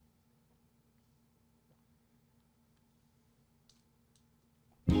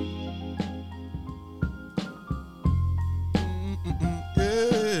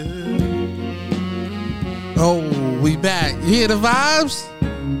Oh, we back. You hear the vibes?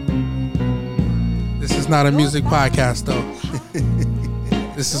 This is not a music podcast, though.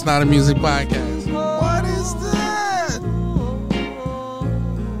 This is not a music podcast. What is that?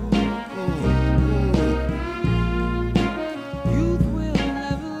 Youth will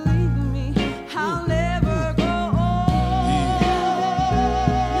never leave me. I'll never go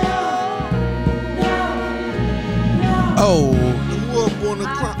Oh. You up on the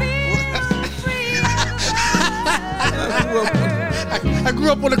clock? I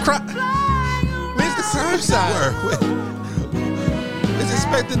grew up on the crop. Where's the sunshine? Where's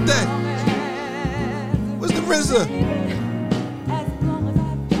Inspector Deck? Where's the RZA?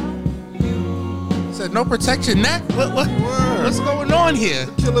 Said no protection neck. What's going on here?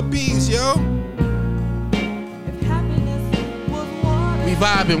 Killer Bees, yo. We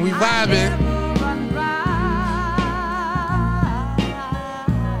vibing.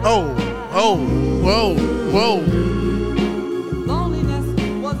 Oh, whoa. Loneliness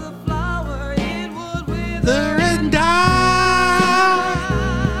was a flower, it would wither. There and die.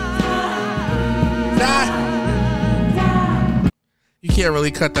 You can't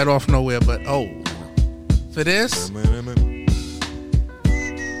really cut that off nowhere, but for this, like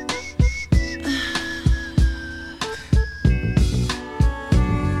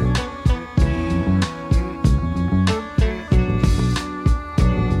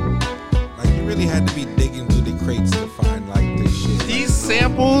you really had to be digging through the crates to find like this shit. these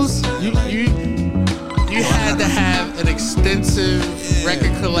samples, you had to have an extensive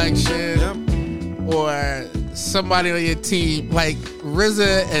record collection. Yep. Or somebody on your team, like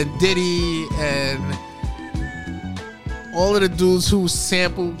RZA and Diddy and all of the dudes who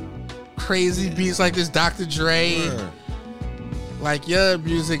sampled crazy beats like this, Dr. Dre. Word. Like, your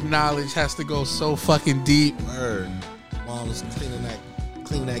music knowledge has to go so fucking deep. Word. Mom was cleaning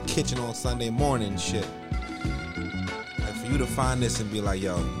that kitchen on Sunday morning and shit. Like for you to find this and be like,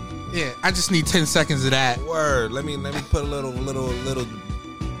 yo, Yeah, I just need 10 seconds of that. word. Let me put a little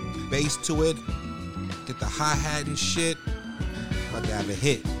bass to it. Get the hi-hat and shit. About to have a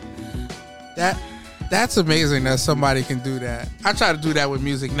hit. That's amazing that somebody can do that. I try to do that with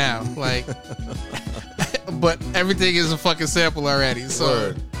music now, like, but everything is a fucking sample already. So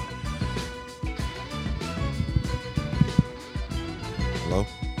Word. Hello?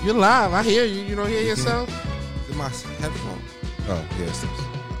 you're live. I hear you. You don't hear yourself? Is it my headphone? Oh, yes.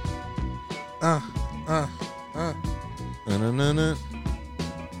 Na-na-na-na.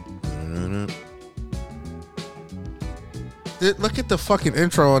 Na-na-na. Look at the fucking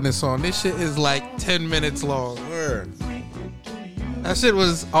intro on this song. This shit is like 10 minutes long. Word. That shit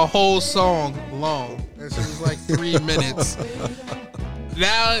was a whole song long. That shit was like 3 minutes.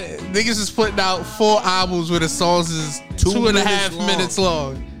 Now niggas is putting out 4 albums where the songs is 2.5 minutes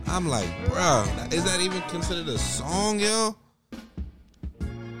long. I'm like, bro, is that even considered a song, yo?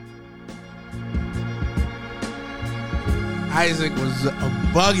 Isaac was a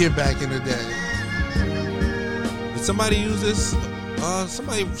bugging back in the day. Did somebody use this?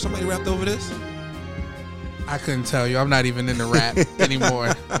 Somebody rapped over this? I couldn't tell you. I'm not even in the rap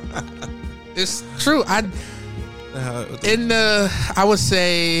anymore. It's true. I would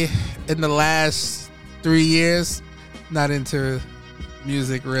say in the last 3 years, not into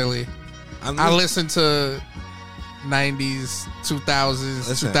music really. I listen to 90s, 2000s,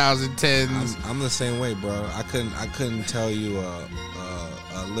 Listen, 2010s. I'm the same way, bro. I couldn't tell you a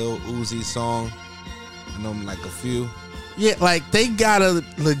Lil Uzi song. I know like a few. Yeah, like they gotta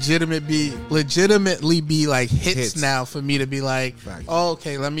legitimately be like hits now for me to be like, oh,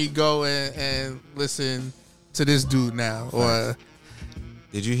 okay, let me go and listen to this dude now. Or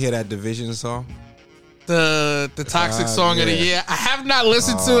did you hear that Division song? The Toxic Song of the Year. I have not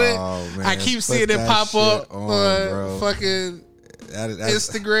listened to it. Man, I keep seeing it pop up on fucking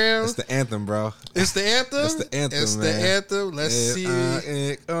Instagram. It's the anthem, bro. It's the anthem? It's the anthem, It's man. the anthem. Let's see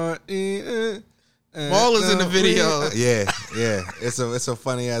it. Ball is in the video. Yeah. It's a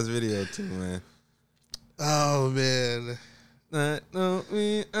funny ass video too, man. Oh man.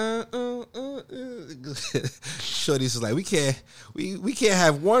 Shorty's just like, we can't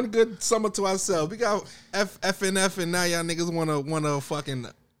have one good summer to ourselves. We got FNF and now y'all niggas wanna fucking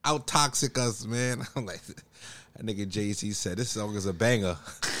out toxic us, man. I'm like, that nigga JC said this song is a banger.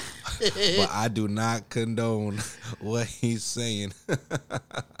 But I do not condone what he's saying.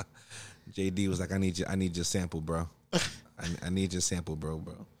 JD was like, I need your sample, bro. I need your sample, bro.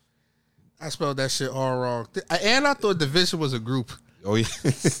 I spelled that shit all wrong. And I thought Division was a group. Oh yeah.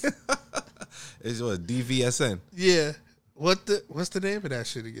 It's what, DVSN. Yeah. What's the name of that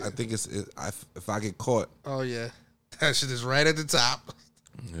shit again? I think if I get caught. Oh yeah. That shit is right at the top.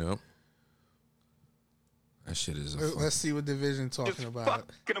 Yep. That shit is. Let's see what Division talking Just about.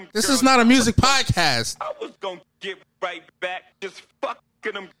 fucking them This girls. is not a music podcast. I was gonna get right back. Just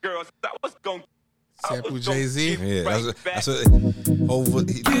fucking them girls. I was gonna. Sample Jay-Z. Yeah, that's what over.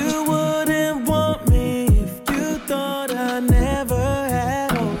 You wouldn't want me if you thought I never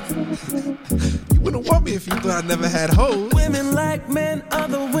had hoes. You wouldn't want me if you thought I never had hoes. Women like men,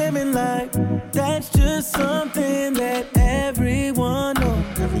 other women like. That's just something that everyone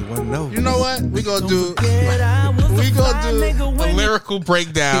knows. Everyone knows. You know what? We gonna do a a lyrical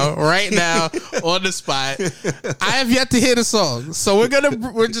breakdown right now on the spot. I have yet to hear the song, so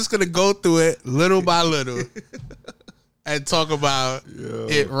we're just gonna go through it little by little and talk about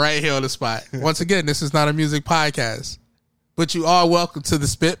it right here on the spot. Once again, this is not a music podcast, but you are welcome to the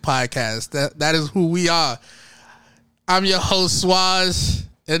Spit Podcast. That is who we are. I'm your host Swaz,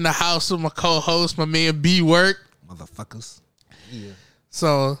 in the house with my co-host, my man B Work. Motherfuckers. Yeah.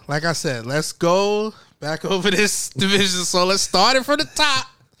 So, like I said, let's go back over this division. So let's start it from the top,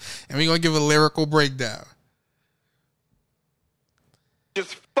 and we're gonna give a lyrical breakdown.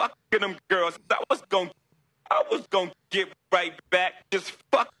 Just fucking them girls. I was gonna get right back. Just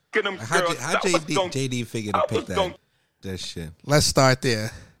fucking them girls. How JD figure to pick that shit? Let's start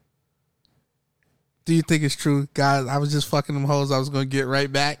there. Do you think it's true, guys? I was just fucking them hoes. I was gonna get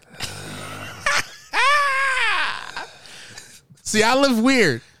right back. See, I live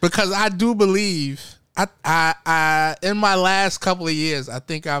weird because I do believe I in my last couple of years, I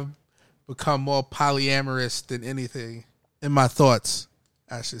think I've become more polyamorous than anything in my thoughts,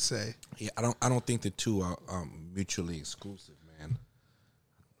 I should say. Yeah, I don't think the two are mutually exclusive, man.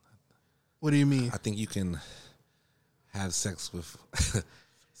 What do you mean? I think you can have sex with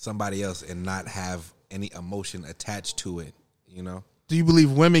somebody else and not have any emotion attached to it, you know? Do you believe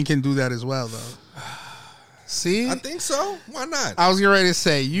women can do that as well, though? See? I think so. Why not? I was getting ready to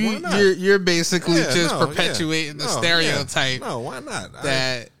say, you're basically just perpetuating the stereotype. No, why not?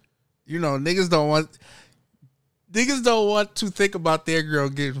 That, niggas don't want to think about their girl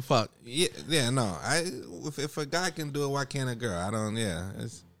getting fucked. Yeah, no. If a guy can do it, why can't a girl? I don't,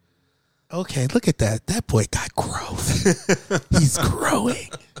 it's... Okay, look at that. That boy got growth. He's growing.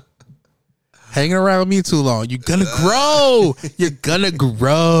 Hanging around me too long. You're gonna grow. You're gonna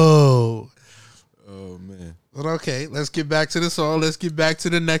grow. Oh, man. But okay, let's get back to the song. Let's get back to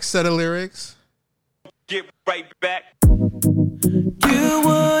the next set of lyrics. Get right back. You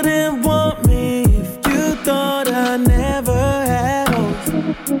wouldn't want me if you thought I never had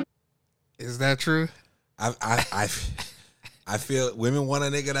hoes. Is that true? I feel women want a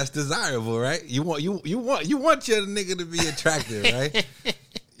nigga that's desirable, right? You want your nigga to be attractive, right?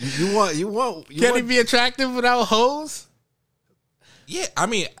 You want. Can he be attractive without hoes? Yeah, I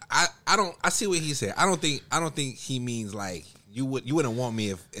mean, I see what he said. I don't think he means like you wouldn't want me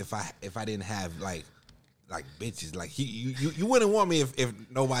if I didn't have like bitches. Like you wouldn't want me if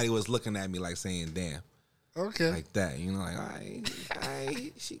nobody was looking at me like saying damn. Okay. Like that, like all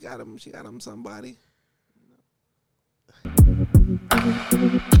right, she got him somebody.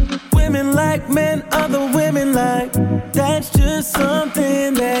 Women like men, other women like. That's just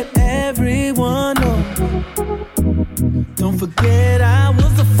something that everyone knows. Don't forget I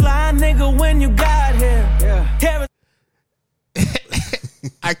was a fly nigga when you got here. Yeah.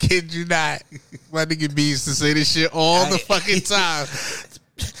 I kid you not. My nigga B used to say this shit all the fucking time.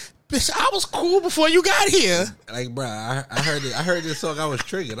 Bitch, I was cool before you got here. Like, bro, I heard this song. I was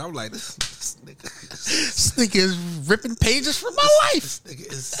triggered. I'm like, this nigga is ripping pages from my life. This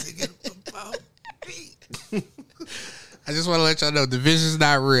nigga is singing about me. I just want to let y'all know, Division's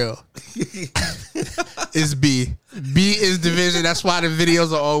not real. It's B. B is Division. That's why the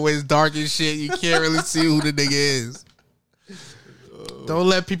videos are always dark and shit. You can't really see who the nigga is. Don't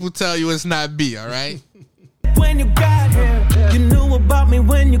let people tell you it's not B, all right? When you got here, you knew about me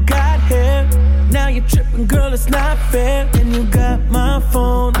when you got here. Now you're tripping, girl, it's not fair. And you got my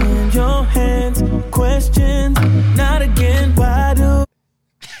phone in your hands. Questions, not again, why do...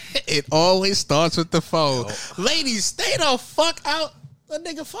 It always starts with the phone. Ladies, stay the fuck out the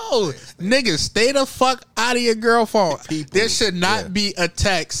nigga phone. Niggas, stay the fuck out of your girl phone. There should not be a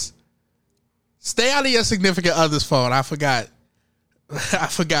text. Stay out of your significant other's phone. I forgot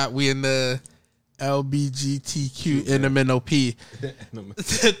we in the LBGTQ NMNOP.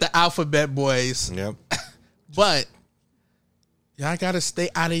 The alphabet boys. Yep. But y'all gotta stay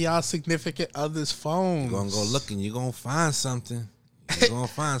out of y'all significant other's phones. You're gonna go looking, you're gonna find something.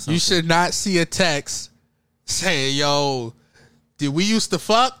 You should not see a text saying, yo, did we used to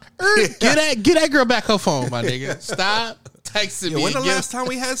fuck? Get that girl back her phone, my nigga. Stop texting me. When the last time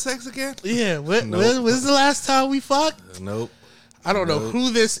we had sex again? Yeah, when's the last time we fucked? Nope. I don't know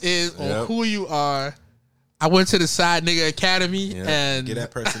who this is or who you are. I went to the Side Nigga Academy and get that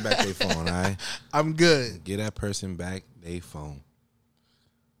person back their phone, all right? I'm good. Get that person back their phone.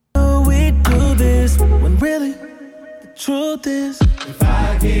 We do this when really the truth is, if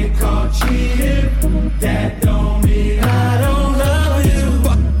I get caught cheating, that don't mean I don't love you.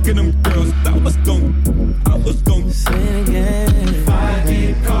 Fucking them girls, I was gon' Say it again. If I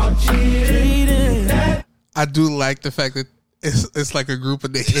get caught cheating, that I do like the fact that it's like a group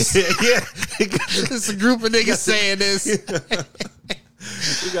of niggas. It's a group of niggas saying this. We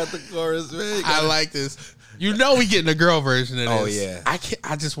got the chorus, man. I like this. You know we getting a girl version of this. Oh, yeah.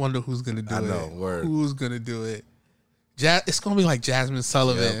 I just wonder who's gonna do it. I know, word. Who's gonna do it? It's gonna be like Jasmine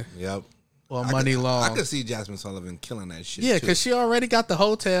Sullivan Yep. or Money Long. I could see Jasmine Sullivan killing that shit. Yeah, too. because she already got the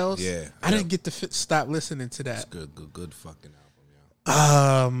hotels. Yeah, I didn't get to stop listening to that. It's good fucking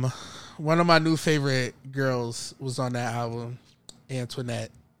album, yeah. One of my new favorite girls was on that album, Antoinette.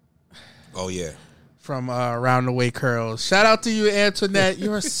 Oh yeah. From Around the Way Curls. Shout out to you, Antoinette.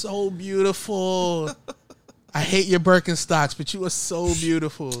 You are so beautiful. I hate your Birkenstocks, but you are so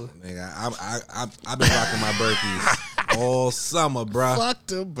beautiful. Nigga, I've been rocking my Birkies all summer, bro. Fuck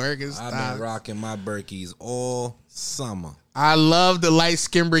the Birkenstocks. I've been rocking my Birkies all summer. I love the Light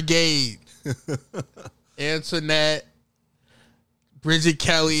Skinned Brigade. Antoinette, Bridget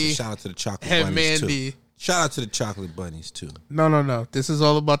Kelly, Shout out to the chocolate and bunnies Mandy. too. Shout out to the chocolate bunnies too. No. This is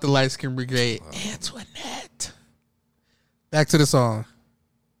all about the Light Skinned Brigade. Antoinette. Back to the song.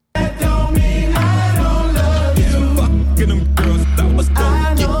 fucking them girls, I was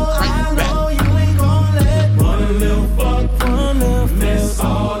gon' Get right back.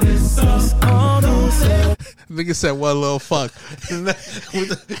 Nigga said one little fuck. You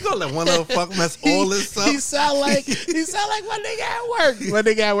gonna let one little fuck mess all this up? He sound like my nigga at work. My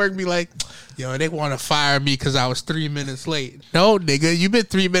nigga at work be like, yo, they want to fire me because I was 3 minutes late. No, nigga, you been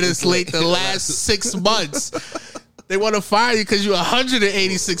 3 minutes late the last 6 months. They want to fire you because you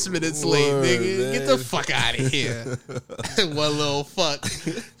 186 minutes late, nigga. Man. Get the fuck out of here. One little fuck.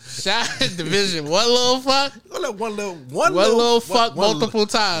 Shout out Division. One little fuck. You gonna let one little fuck multiple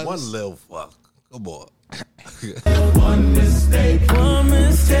times. One little fuck. Come on. one mistake, all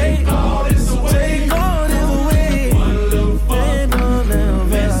this away, take all this away. One little fuck,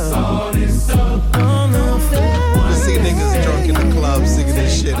 mess all this up. I see niggas drunk in the club singing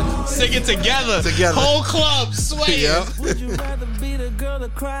this shit. Sing it together. Whole club swaying. Yep. Would you rather be the girl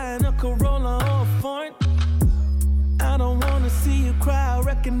that cry in a Corolla or a foreign? I don't wanna see you cry. I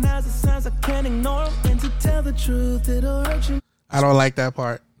recognize the signs I can't ignore 'em. And to tell the truth, it'll hurt you. I don't like that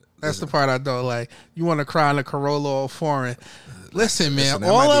part. That's the part I don't like. You want to cry in a Corolla or foreign. Listen, man,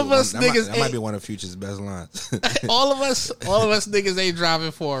 all of us niggas that might be one of Future's best lines. all of us niggas ain't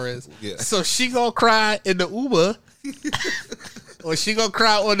driving foreigns. Yeah. So she gonna cry in the Uber or she gonna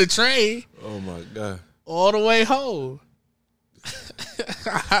cry on the train Oh my god. all the way home.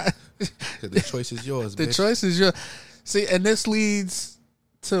 The choice is yours, The bitch. choice is yours. See, and this leads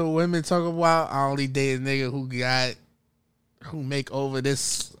to women talking about I only date a nigga who make over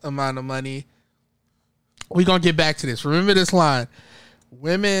this amount of money. We gonna get back to this. Remember this line.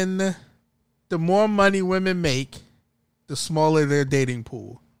 Women, the more money women make, the smaller their dating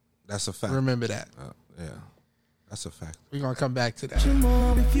pool. That's a fact. Remember that. Yeah. That's a fact. We're gonna come back to that.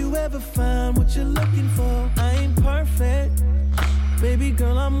 If you ever find what you're looking for, I ain't perfect. Baby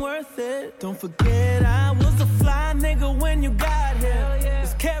girl, I'm worth it. Don't forget I was a fly nigga when you got here.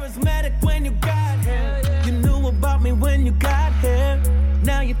 Was charismatic when you got here. You knew about me when you got here.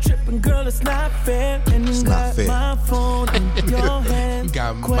 Now you're tripping, girl, it's not fair. And you got my phone in your hand. You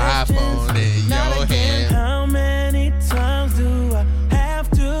got my phone in your hand. How many times do I have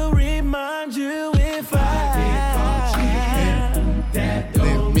to remind you if I get caught cheating? That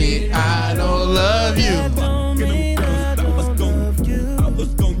don't mean I don't love you.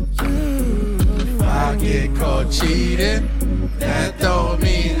 I get caught cheating. That don't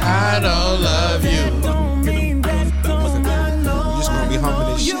mean I don't love you. You're just gonna be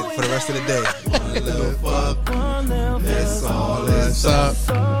humping this shit for the rest of the day. One little fuck. That's all that's up.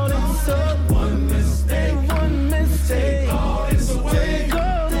 One mistake, all this away.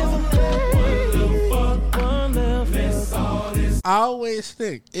 I always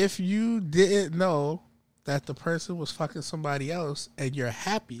think if you didn't know that the person was fucking somebody else and you're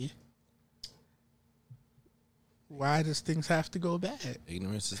happy, why does things have to go bad?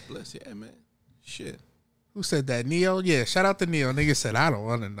 Ignorance is bliss, yeah, man. Shit. Who said that? Neo? Yeah, shout out to Neo. Nigga said, I don't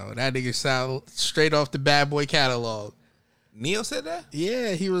want to know. That nigga sound straight off the Bad Boy catalog. Neo said that?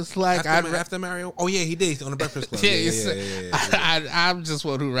 Yeah, he was like, after Mario. Oh yeah, he did on the Breakfast Club. Yeah. I'm just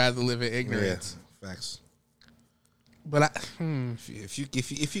one who'd rather live in ignorance. Yeah, facts. But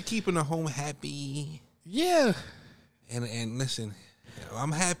If you keeping a home happy, Yeah. And listen,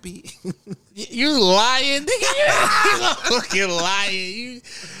 I'm happy. You lying, nigga. You fucking lying.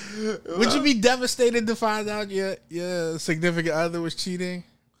 Would you be devastated to find out your significant other was cheating?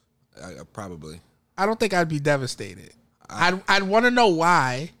 Probably. I don't think I'd be devastated. I'd want to know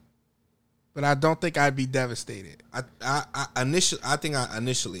why, but I don't think I'd be devastated.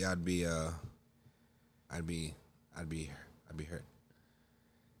 Initially I'd be hurt.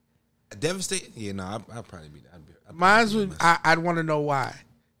 Devastated? Yeah, no, I'd probably be. I'd want to know why.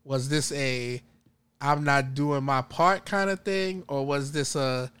 Was this a I'm not doing my part kind of thing, or was this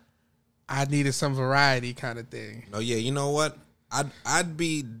a I needed some variety kind of thing? No, yeah, you know what? I'd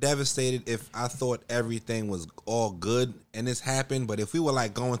be devastated if I thought everything was all good and this happened, but if we were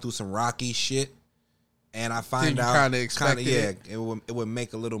like going through some rocky shit and I find out kind of it would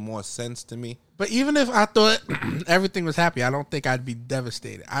make a little more sense to me. But even if I thought everything was happy, I don't think I'd be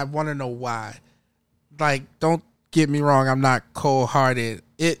devastated. I want to know why. Like, don't get me wrong, I'm not cold-hearted.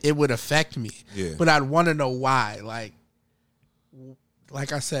 It would affect me. Yeah. But I'd want to know why.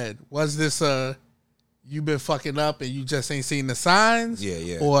 Like I said, was this you been fucking up and you just ain't seen the signs?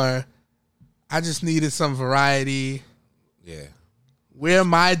 Yeah. Or I just needed some variety. Yeah. Where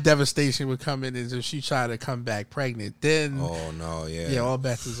my devastation would come in is if she tried to come back pregnant. Then, oh no, yeah. Yeah, all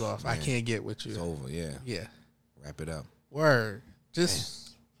bets is off. Man, I can't get with you. It's over, yeah. Yeah. Wrap it up. Word.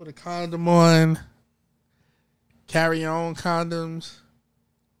 Just put a condom on. Carry your own condoms.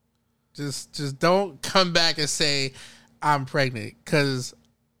 Just don't come back and say I'm pregnant, because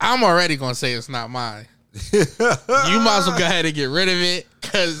I'm already gonna say it's not mine. You might as well go ahead and get rid of it,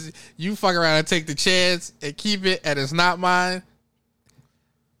 because you fuck around and take the chance and keep it and it's not mine.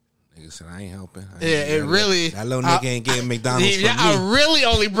 Nigga said I ain't helping. It really. That little nigga ain't getting McDonald's for me. I really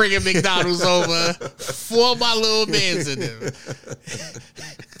only bringing McDonald's over for my little mans in them.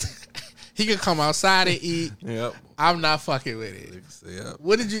 He could come outside and eat. Yep. I'm not fucking with it. Yep.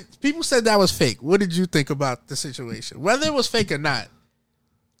 What did you? People said that was fake. What did you think about the situation? Whether it was fake or not.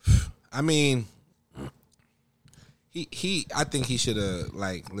 I mean, I think he should have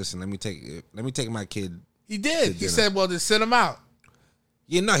listen. Let me take my kid. He did. He said, "Well, just send him out."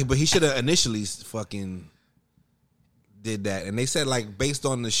 Yeah, no, but he should have initially fucking did that. And they said based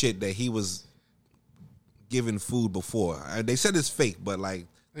on the shit that he was giving food before. They said it's fake, but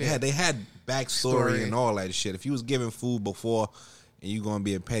they had backstory and all that shit. If you was giving food before and you gonna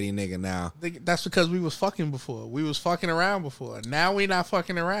be a petty nigga now. That's because we was fucking before. We was fucking around before. Now we not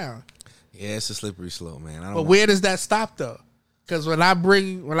fucking around. Yeah, it's a slippery slope, man. But where does that stop though? Because when I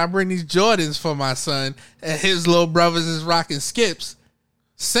bring these Jordans for my son and his little brothers is rocking Skips,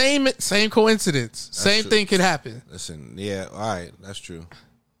 same coincidence. Same thing could happen. Listen, yeah, all right, that's true.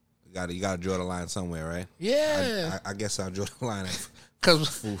 You gotta draw the line somewhere, right? Yeah. I guess I'll draw the line at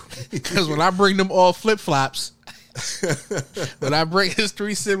Because when I bring them all flip-flops, when I bring his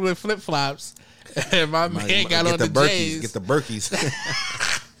 3 sibling flip-flops, and my man got on the J's. Get the Berkeys.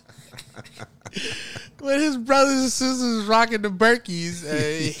 When his brothers and sisters rocking the Berkeys,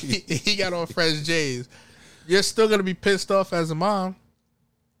 he got on fresh J's. You're still going to be pissed off as a mom.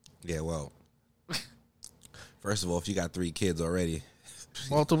 Yeah, well, first of all, if you got 3 kids already.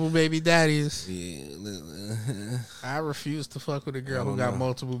 Multiple baby daddies. Yeah. I refuse to fuck with a girl who got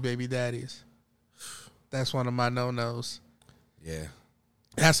multiple baby daddies. That's one of my no-nos. Yeah.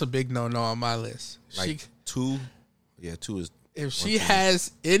 That's a big no-no on my list. 2? Yeah, 2 is... If she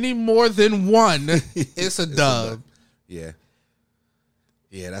has any more than one, it's a dub. Yeah.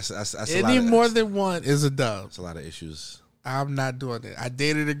 Yeah, that's any more than one is a dub. That's a lot of issues. I'm not doing it. I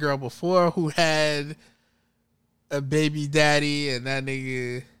dated a girl before who had a baby daddy, and that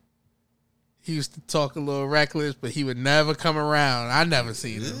nigga, he used to talk a little reckless, but he would never come around. I never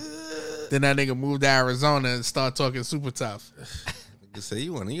seen him. Then that nigga moved to Arizona and started talking super tough. Nigga say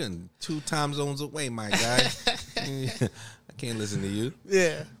you in 2 time zones away, my guy. I can't listen to you.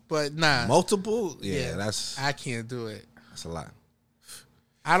 Yeah, but nah. Multiple? Yeah, I can't do it. That's a lot.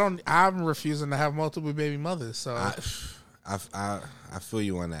 I'm refusing to have multiple baby mothers. So I feel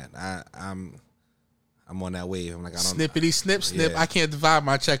you on that. I'm on that wave. I'm like, I don't snippity snip. Yeah. I can't divide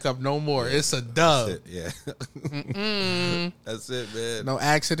my check up no more. Yeah. It's a dub. That's it. Yeah. That's it, man. No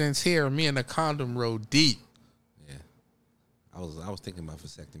accidents here. Me and the condom rode deep. Yeah. I was thinking about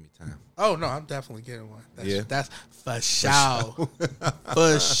vasectomy time. Oh no, I'm definitely getting one. That's for sure.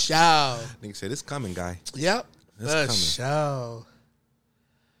 For sure. Nigga said it's coming, guy. Yep. For sure.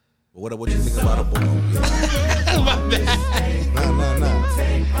 What you think about a boy? Yeah. My bad. Nah.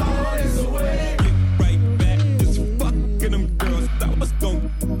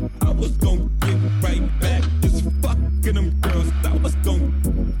 I was gon' get right back. Just fucking them girls. I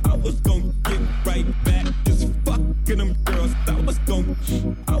was gon' get right back.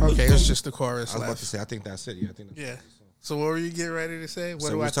 Okay, it's just the chorus I was about left. to say, I think that's it. Yeah, I think that's Yeah. it. So what were you getting ready to say? What So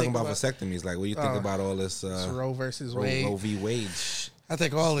do we're I talking think about vasectomies. Like, what do you think about all this Roe versus Wade? Roe v. Wade? I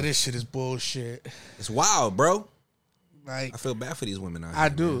think all of this shit is bullshit. It's wild, bro. Like, I feel bad for these women out here. I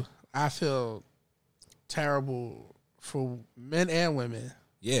do. Man. I feel terrible for men and women.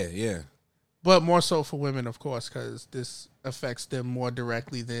 Yeah. But more so for women, of course, because this affects them more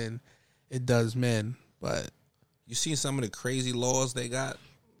directly than it does men. But you see some of the crazy laws they got?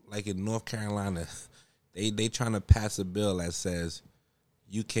 Like in North Carolina, they trying to pass a bill that says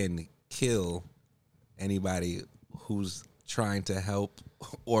you can kill anybody who's trying to help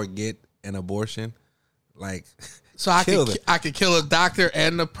or get an abortion. Like, so I could kill a doctor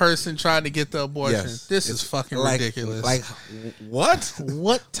and the person trying to get the abortion. Yes. This is fucking ridiculous. Like, what?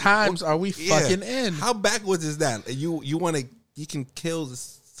 What times are we fucking in? How backwards is that? You can kill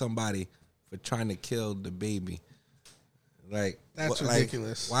somebody for trying to kill the baby. Like, that's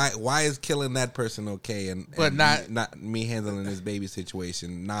ridiculous. Why is killing that person okay and not me handling this baby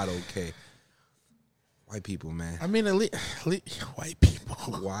situation not okay? White people, man. I mean, white people.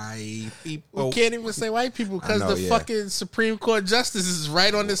 White people. We can't even say white people because the fucking Supreme Court justice is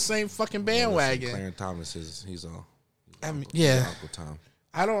right on the same fucking bandwagon. Clarence Thomas he's all. Uncle Tom.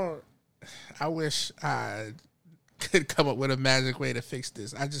 I wish I could come up with a magic way to fix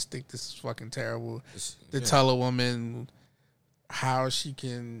this. I just think this is fucking terrible. Tell a woman how she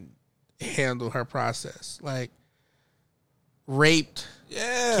can handle her process. Like, raped,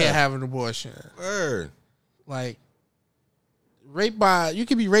 can't have an abortion. Word. Like, you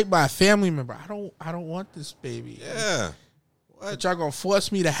could be raped by a family member. I don't want this baby. Yeah. What? But y'all gonna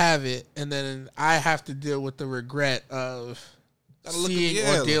force me to have it, and then I have to deal with the regret of seeing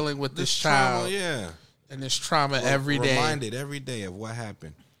or dealing with this child. Trauma, and this trauma every day. Reminded every day of what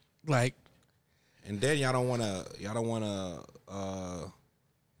happened. Like, and then y'all don't wanna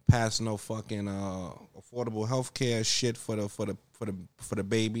pass no fucking affordable health care shit for the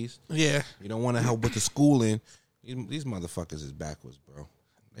babies. Yeah. You don't want to help with the schooling. These motherfuckers is backwards, bro.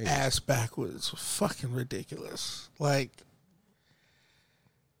 Ass backwards. Fucking ridiculous. Like,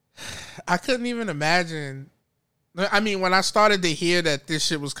 I couldn't even imagine. I mean, when I started to hear that this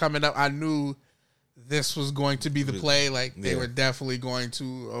shit was coming up, I knew this was going to be the play. Like, they were definitely going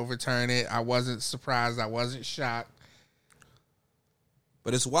to overturn it. I wasn't surprised. I wasn't shocked.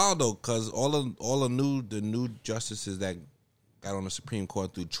 But it's wild though, because all the new justices that got on the Supreme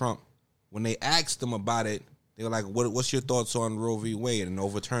Court through Trump, when they asked them about it, they were like, "What's your thoughts on Roe v. Wade and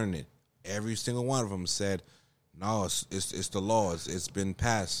overturning it?" Every single one of them said, "No, it's the law. It's been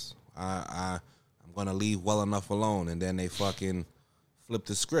passed. I'm gonna leave well enough alone." And then they fucking flipped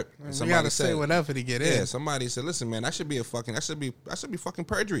the script. And you gotta say whatever to get in. Yeah, somebody said, "Listen, man, that should be fucking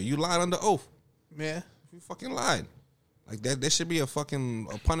perjury. You lied under oath. Yeah, you fucking lied." Like that should be a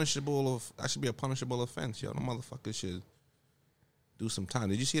punishable offense. Yo, the motherfucker should do some time.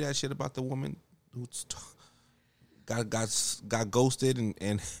 Did you see that shit about the woman who got ghosted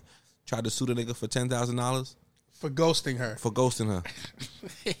and tried to sue the nigga for $10,000 for ghosting her?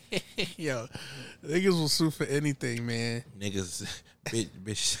 Yo, niggas will sue for anything, man. Niggas,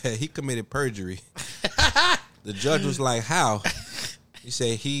 bitch said he committed perjury. The judge was like, "How?"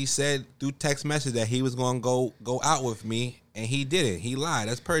 He said through text message that he was gonna go out with me, and he didn't. He lied.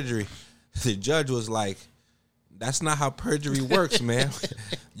 That's perjury. The judge was like, "That's not how perjury works, man.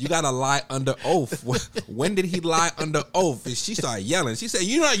 You gotta lie under oath." When did he lie under oath? And she started yelling. She said,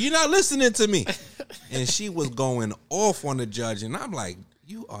 "You're not listening to me." And she was going off on the judge, and I'm like,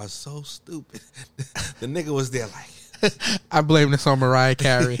 "You are so stupid." The nigga was there like, I blame this on Mariah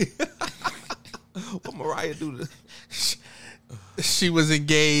Carey. What Mariah do to? She was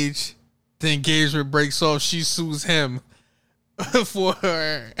engaged. The engagement breaks off. She sues him for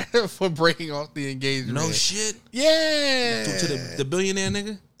breaking off the engagement. No shit. Yeah. To the billionaire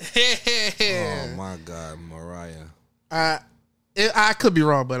nigga. Yeah. Oh my God, Mariah. I could be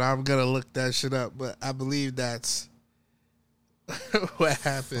wrong, but I'm gonna look that shit up. But I believe that's what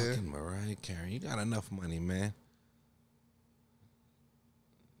happened. Fucking Mariah Carey, you got enough money, man.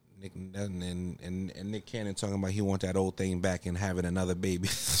 Nick and Nick Cannon talking about he want that old thing back and having another baby.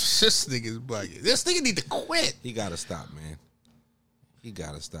 This nigga's bugging. This nigga need to quit. He gotta stop, man. He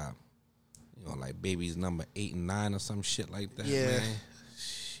gotta stop. You know, like babies number 8 and 9 or some shit like that. Yeah. Man.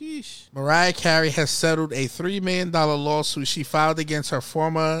 Sheesh. Mariah Carey has settled a $3 million lawsuit she filed against her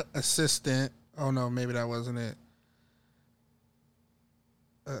former assistant. Oh no, maybe that wasn't it.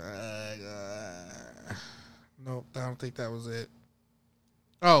 Nope, I don't think that was it.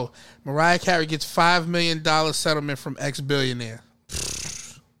 Oh, Mariah Carey gets $5 million settlement from ex-billionaire.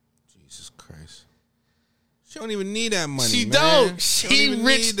 Jesus Christ. She don't even need that money. She man. don't. She She don't even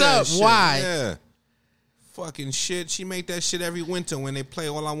riched need that up. shit. Why? Yeah. Fucking shit. She make that shit every winter when they play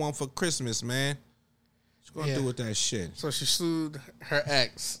All I Want for Christmas, man. What's gonna do with that shit? So she sued her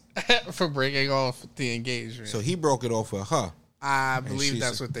ex for breaking off the engagement. So he broke it off with her. I believe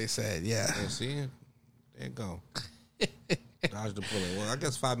that's what they said. Yeah. See, there you go. Dodge the bullet. Well, I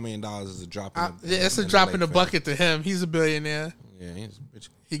guess $5 million is a drop. It's a drop in the bucket to him. He's a billionaire. Yeah, he's a bitch.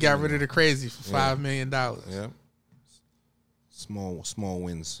 He got rid of the crazy for $5 million. Yeah. Small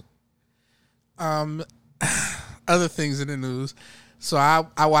wins. Other things in the news. So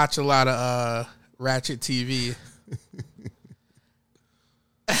I watch a lot of Ratchet TV.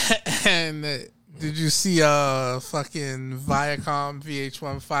 And did you see fucking Viacom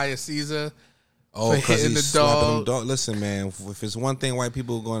VH1 Fire Caesar? Oh, because hitting he's the dog. slapping them dog. Listen, man, if it's one thing white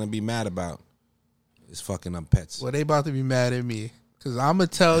people are going to be mad about, it's fucking up pets. Well, they about to be mad at me. Because I'm going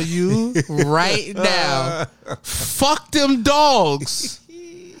to tell you right now, fuck them dogs.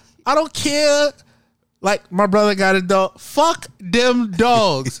 I don't care. Like, my brother got a dog. Fuck them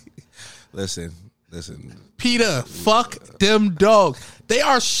dogs. Listen. Peter, fuck them dogs. They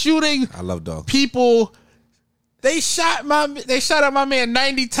are shooting. I love dogs. People. They shot at my man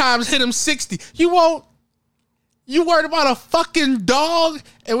 90 times, hit him 60. You worried about a fucking dog?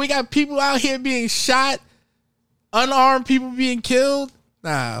 And we got people out here being shot, unarmed people being killed?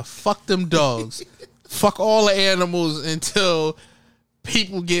 Nah, fuck them dogs. Fuck all the animals until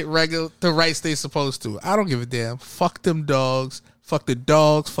people get the rights they supposed to. I don't give a damn. Fuck them dogs. Fuck the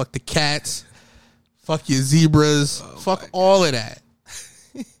dogs. Fuck the cats. Fuck your zebras. Fuck all of that.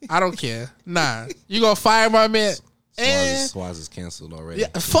 I don't care. Nah. You gonna fire my man? Swaz is canceled already. Yeah,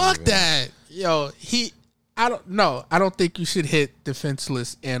 fuck that. Yo, I don't think you should hit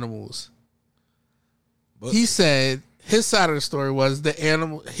defenseless animals. But he said his side of the story was the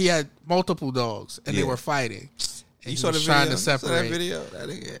animal, he had multiple dogs and they were fighting. And you saw the video? Trying to separate. That video? That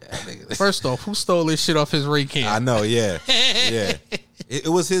nigga. First off, who stole this shit off his ring cam? I know, yeah. Yeah. It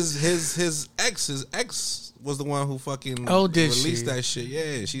was his ex. His ex was the one who fucking released that shit.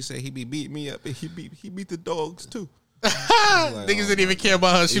 Yeah, she said he be beating me up and he beat the dogs too. Like, niggas didn't even care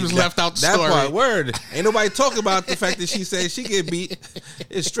about her. She was left out the that story. Part, word. Ain't nobody talking about the fact that she said she get beat.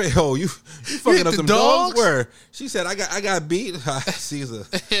 It's straight. Oh, you fucking up some dogs? Word. She said I got beat. Caesar.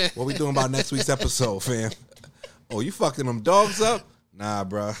 What we doing about next week's episode, fam? Oh, you fucking them dogs up? Nah,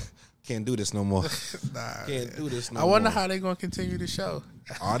 bro. Can't do this no more. Can't do this no more. I wonder how they gonna continue the show.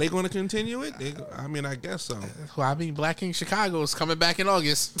 Are they going to continue it? I guess so. Well, I mean, Black King Chicago is coming back in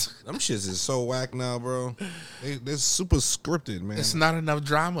August. Them shits is so whack now, bro. They're super scripted, man. It's not enough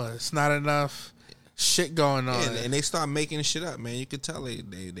drama. It's not enough shit going on. And they start making shit up, man. You could tell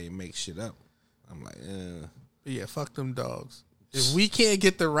they make shit up. I'm like, yeah, fuck them dogs. If we can't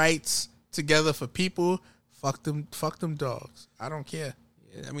get the rights together for people, fuck them dogs. I don't care.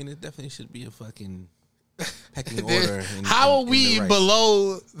 Yeah, I mean, it definitely should be a fucking pecking order. How are we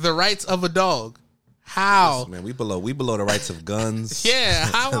below the rights of a dog? How? Listen, man, we below the rights of guns. Yeah,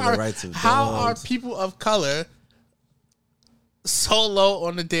 how are people of color so low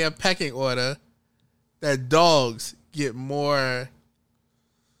on the damn pecking order that dogs get more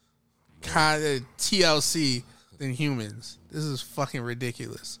kind of TLC than humans? This is fucking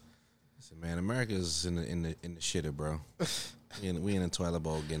ridiculous. Listen, man, America's in the shitter, bro. We in a toilet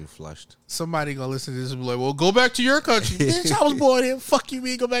bowl getting flushed. Somebody gonna listen to this and be like, well, go back to your country. Bitch, I was born here. Fuck you,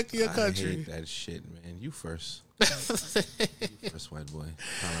 me. Go back to your country. I hate that shit, man. You first. You first, white boy.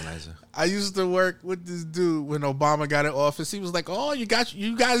 Colonizer. I used to work with this dude when Obama got in office. He was like, oh, you guys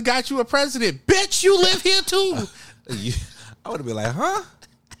got you a president. Bitch, you live here too. I would have been like, huh?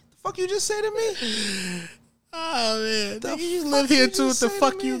 The fuck you just say to me? Oh, man. Nigga, you live here too. What the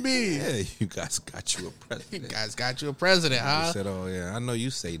fuck you mean? Yeah, you guys got you a president. You guys got you a president, huh? You said, oh, yeah, I know you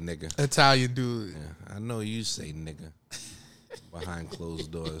say nigga. Italian dude. Yeah, I know you say nigga. Behind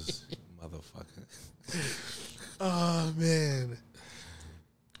closed doors, motherfucker. Oh, man.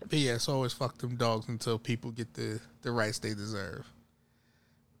 But yeah, it's always fuck them dogs until people get the rights they deserve.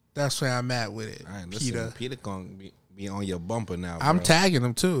 That's where I'm at with it. All right, listen, Peter gonna be on your bumper now, bro. I'm tagging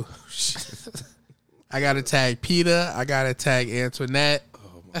him, too. I gotta tag Peter. I gotta tag Antoinette.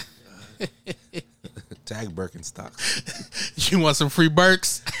 Oh my god! Tag Birkenstock. You want some free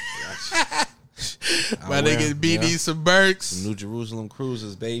Birks? My nigga B needs some Birks. Some New Jerusalem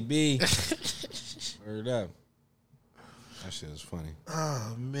cruises, baby. Word up. That shit is funny.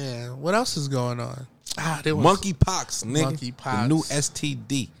 Oh man, what else is going on? There was monkeypox, nigga. Monkeypox. The new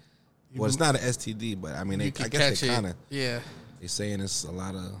STD. Well, it's not an STD, but I mean, I guess they kind of. Yeah. They saying it's a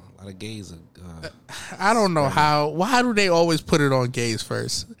lot of gays. I don't know how. Why do they always put it on gays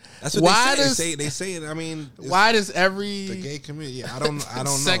first? That's what they say. They say it. I mean, why does every the gay community? Yeah, I don't know.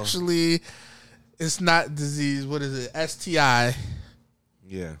 Sexually, it's not disease. What is it? STI.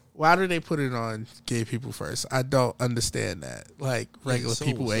 Yeah. Why do they put it on gay people first? I don't understand that. Like regular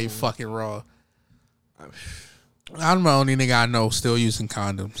people ain't fucking raw. I'm the only nigga I know still using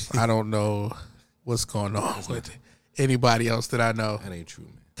condoms. I don't know what's going on with anybody else that I know. That ain't true,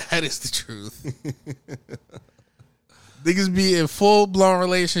 man. That is the truth. Niggas be in full-blown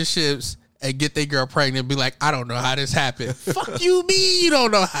relationships and get their girl pregnant and be like, I don't know how this happened. Fuck you, me. You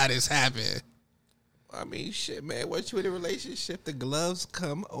don't know how this happened. I mean, shit, man. Once you in a relationship, the gloves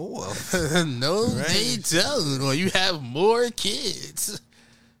come off. No, right? They don't. Or you have more kids.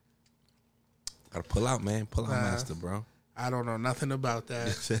 Gotta pull out, man. Pull out master, bro. I don't know nothing about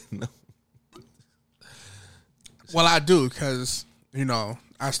that. No. Well, I do, because, you know,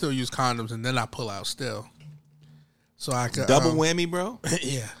 I still use condoms and then I pull out still. So I could double whammy, bro.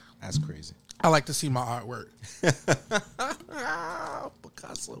 Yeah. That's crazy. I like to see my artwork.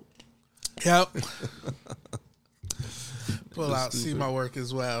 Picasso. Yep. Pull out, see my work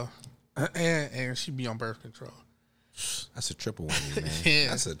as well. And she be on birth control. That's a triple whammy, man. Yeah.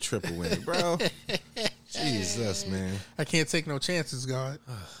 That's a triple whammy, bro. Jesus, man. I can't take no chances, God.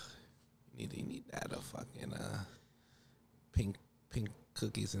 You need that, a fucking pink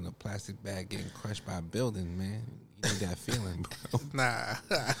cookies in a plastic bag getting crushed by a building, man. You need that feeling, bro. Nah.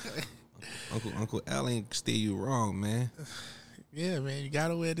 Uncle L ain't steer you wrong, man. Yeah, man. You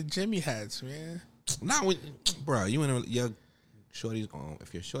gotta wear the Jimmy hats, man. Not when, bro. You in your shorty's on.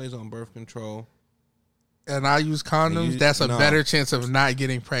 If your shorty's on birth control, and I use condoms, that's a better chance of not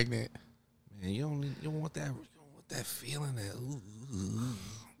getting pregnant. Man, you don't want that. You don't want that feeling that. Ooh.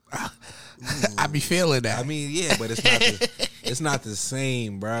 I be feeling that. I mean, yeah, but it's not the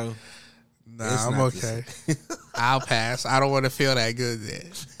same, bro. Nah, I'm okay. I'll pass. I don't want to feel that good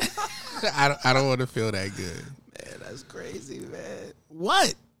then. I don't want to feel that good. Man, that's crazy, man.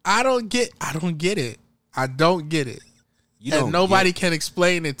 What? I don't get it. I don't get it. And nobody can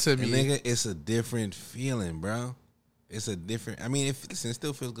explain it to me. Nigga, it's a different feeling, bro. It's a different. I mean, it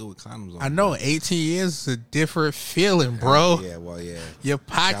still feels good with condoms on. I know 18 years is a different feeling, bro. Yeah, well, yeah. Your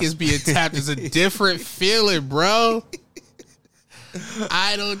pockets being tapped is a different feeling, bro.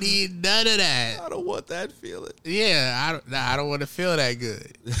 I don't need none of that. I don't want that feeling. Yeah, I don't want to feel that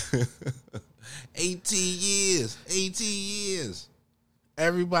good. 18 years.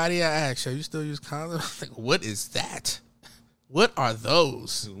 Everybody I ask, you still use condoms? Like, what is that? What are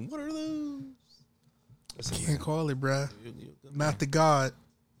those? What are those? Can't call it, bro. Not the God.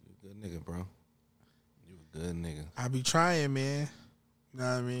 You a good nigga, bro. You a good nigga. I be trying, man. You know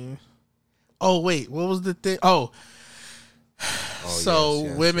what I mean? Oh, wait. What was the thing? Oh. So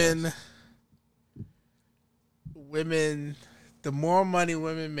yes. Women, the more money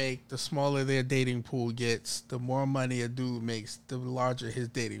women make, the smaller their dating pool gets. The more money a dude makes, the larger his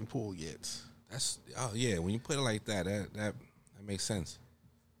dating pool gets. Yeah. When you put it like that, that makes sense.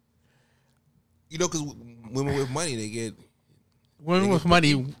 You know, because women with money, they get... Women with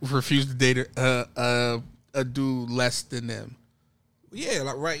money refuse to date a dude less than them. Yeah,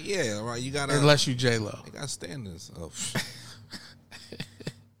 like, right, yeah, right. You gotta... Unless you J-Lo. They got standards. Oh,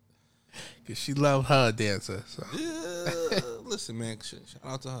 because she loved her dancer. So. Yeah, listen, man, shout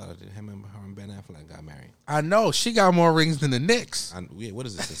out to her. Her and Ben Affleck got married. I know. She got more rings than the Knicks. What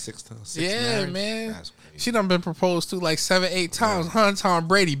is this, a six yeah, marriage? man. That's crazy. She done been proposed to like 7-8 times. Her and Tom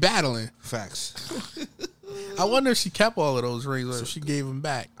Brady battling. Facts. I wonder if she kept all of those rings or if she gave them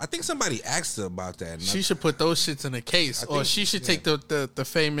back. I think somebody asked her about that. She should put those shits in a case. Or she should take the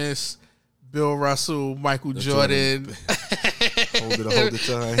famous Bill Russell, Michael Jordan. Hold it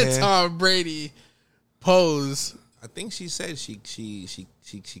to her hand. Tom Brady pose. I think she said she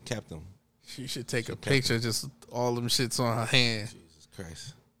kept them. She should take a picture, just all them shits on her hand. Jesus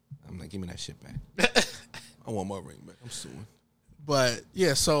Christ. I'm like, give me that shit back. I want my ring back. I'm suing. But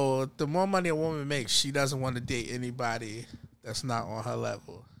yeah, so the more money a woman makes, she doesn't want to date anybody that's not on her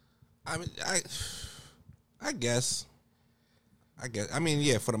level. I mean, I guess. I mean,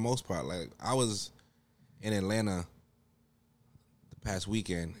 yeah, for the most part. Like, I was in Atlanta the past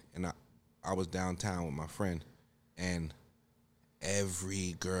weekend, and I was downtown with my friend, and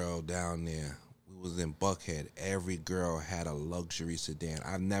every girl down there, we was in Buckhead, every girl had a luxury sedan.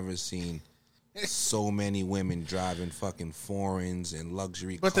 I've never seen so many women driving fucking foreigns and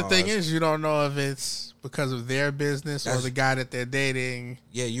luxury cars. But the thing is, you don't know if it's because of their business or the guy that they're dating.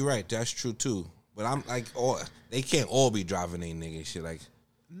 Yeah, you're right. That's true, too. But I'm like, they can't all be driving their nigga shit. Like,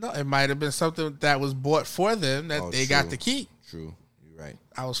 no, it might have been something that was bought for them that they got to keep. true. You're right.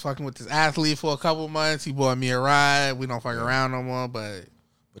 I was fucking with this athlete for a couple months. He bought me a ride. We don't fuck around no more, but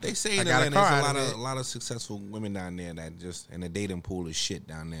they say in got Atlanta there's a lot of successful women down there that just, and the dating pool is shit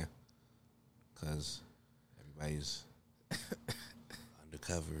down there. Because everybody's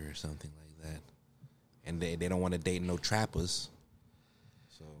undercover or something like that. And they don't want to date no trappers.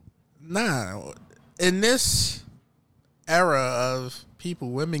 So nah, in this era of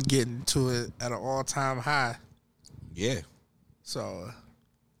women getting to it at an all-time high. Yeah. So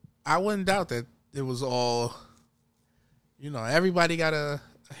I wouldn't doubt that it was all, everybody got a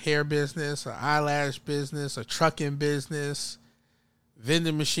hair business, an eyelash business, a trucking business,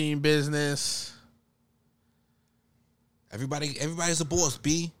 vending machine business. Everybody's a boss,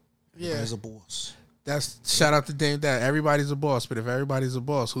 B. Everybody's Yeah. a boss. That's shout out to Dame Dad. Everybody's a boss, but if everybody's a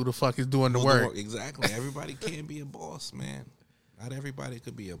boss, who the fuck is doing the work? Exactly. Everybody can't be a boss, man. Not everybody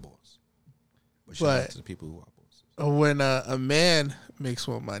could be a boss. But shout out to the people who are bosses. When a man makes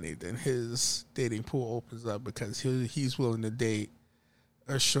more money, then his dating pool opens up because he's willing to date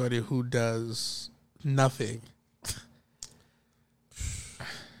a shorty who does nothing.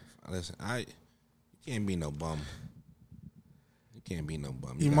 Listen, you can't be no bum. You can't be no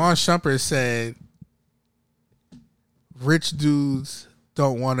bum. Iman Shumpert said, "Rich dudes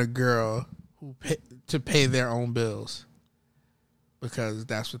don't want a girl to pay their own bills because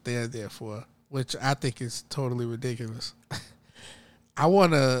that's what they're there for," which I think is totally ridiculous. I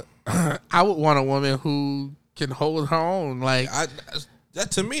would want a woman who can hold her own. Like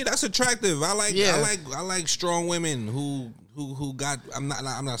that to me, that's attractive. I like strong women who got. I'm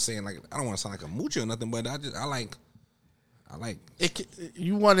not saying like I don't want to sound like a moocher or nothing, but I like it.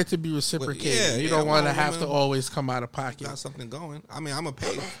 You want it to be reciprocated. You don't want to have to always come out of pocket. Got something going. I mean, I'm a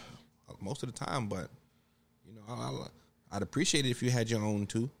pay most of the time, but I'd appreciate it if you had your own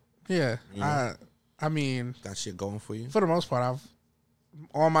too. Yeah, I mean, got shit going for you. For the most part,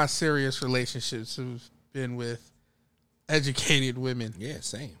 all my serious relationships have been with educated women. Yeah,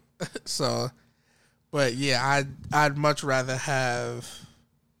 same. So, but yeah, I'd much rather have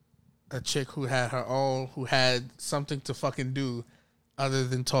a chick who had something to fucking do other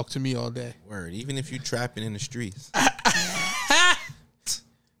than talk to me all day. Word, even if you trapping in the streets. I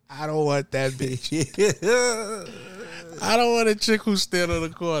don't want that bitch. I don't want a chick who stand on the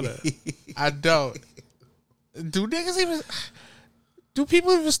corner. I don't. Do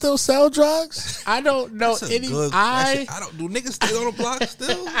people even still sell drugs? I don't know any. I don't. Do niggas stand on the block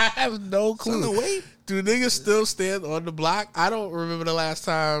still? I have no clue. Wait. Do niggas still stand on the block? I don't remember the last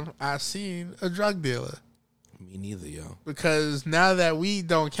time I seen a drug dealer. Me neither, yo. Because now that weed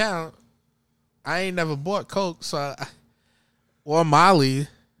don't count, I ain't never bought coke, or Molly.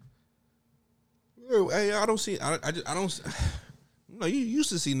 Hey, I don't see. I don't. No, you used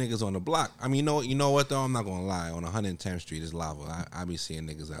to see niggas on the block. I mean, you know what though? I'm not gonna lie. On 110th Street is lava. I be seeing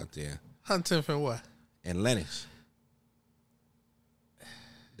niggas out there. 110th and what? And Lennox.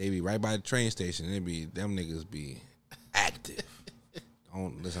 They be right by the train station. Them niggas be active.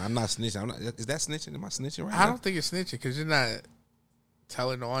 Don't listen. I'm not snitching. Is that snitching? Am I snitching right now? I don't think it's snitching because you're not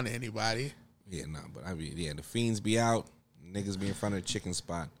telling on anybody. Yeah, no. But the fiends be out. Niggas be in front of the chicken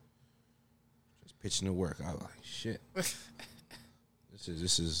spot. Just pitching to work. I was like, shit.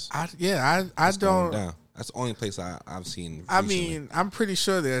 This is. I don't. Down. That's the only place I've seen. I mean, I'm pretty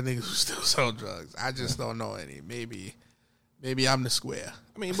sure there are niggas who still sell drugs. I just don't know any. Maybe I'm the square.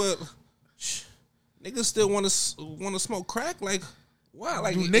 I mean, but niggas still want to smoke crack. Like, why?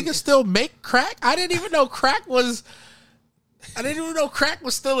 Like, do niggas still make crack? I didn't even know crack was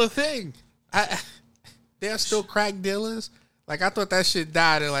still a thing. There are still crack dealers. Like, I thought that shit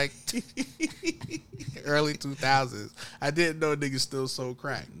died in like early 2000s. I didn't know niggas still sold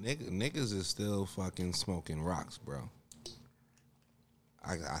crack. Niggas is still fucking smoking rocks, bro.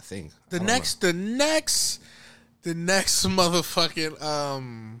 I think the next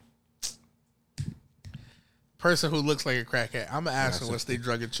motherfucking person who looks like a crackhead, I'm gonna ask them what's their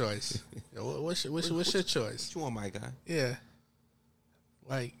drug of choice. Yo, what's your choice? What you want, my guy? Yeah,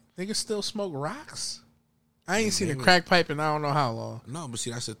 like niggas still smoke rocks. I ain't seen a crack pipe in I don't know how long. No, but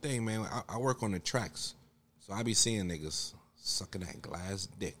see, that's the thing, man. I work on the tracks, so I be seeing niggas sucking that glass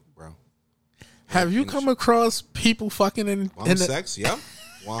dick, bro. Have you come across people fucking in sex? Yep,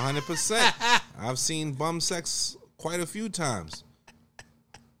 100%. I've seen bum sex quite a few times.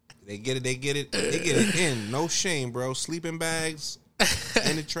 They get it in. No shame, bro. Sleeping bags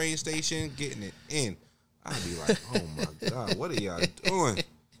in the train station, getting it in. I'd be like, oh my God, what are y'all doing?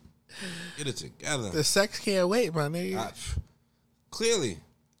 Get it together. The sex can't wait, my nigga. Clearly,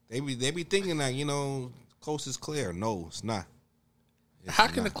 they be thinking that coast is clear. No, it's not. How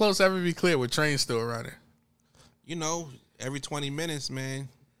can the coast ever be clear with trains still running? every 20 minutes, man.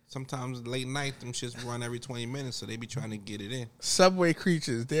 Sometimes late night, them shits run every 20 minutes, so they be trying to get it in. Subway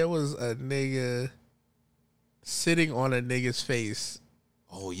creatures. There was a nigga sitting on a nigga's face.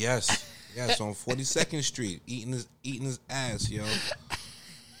 Oh yes, yes, on 42nd Street, eating his ass, yo.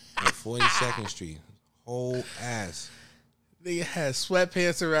 On 42nd Street, whole ass. Nigga had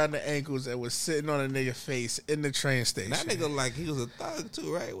sweatpants around the ankles and was sitting on a nigga's face in the train station. That nigga like he was a thug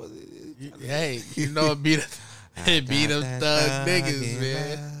too, right? Was it? Hey, you know it beat them thug niggas,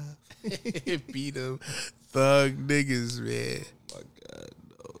 man. It beat them thug niggas, man. Oh my God,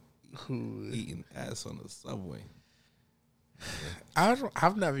 no. Eating ass on the subway.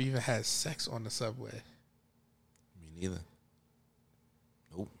 I've never even had sex on the subway. Me neither.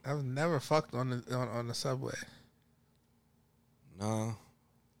 Nope. I've never fucked on the subway. No. On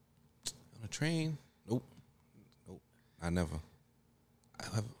a train? Nope. I never. I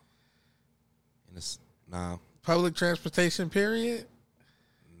have. Nah. Public transportation, period?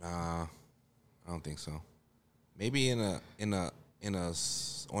 Nah. I don't think so. Maybe on the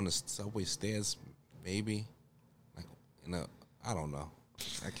subway stairs, maybe. Like I don't know.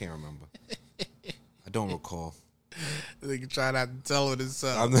 I can't remember. I don't recall. They can try not to tell it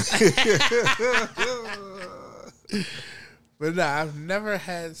himself. But nah, I've never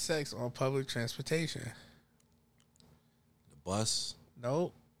had sex on public transportation. The bus?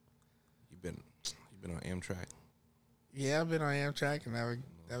 Nope. You been on Amtrak? Yeah, I've been on Amtrak and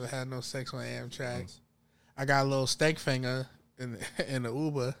never had no sex on Amtrak. I got a little stank finger in the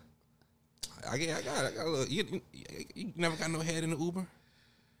Uber. I got a little. You never got no head in the Uber?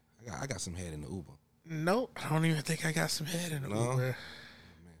 I got some head in the Uber. Nope, I don't even think I got some head in the No? Uber.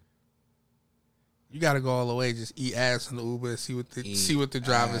 You got to go all the way, just eat ass in the Uber and see what the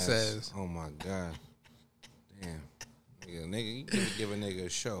driver says. Oh my God, damn, nigga, you give a nigga a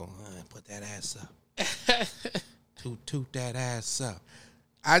show. Put that ass up, toot that ass up.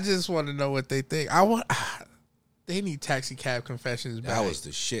 I just want to know what they think. They need Taxi Cab Confessions back. That was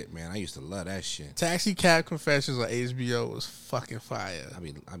the shit, man. I used to love that shit. Taxi Cab Confessions on HBO was fucking fire. I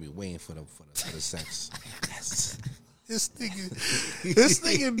be waiting for the sex. This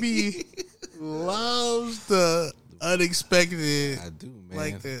nigga be loves the unexpected. I do, man.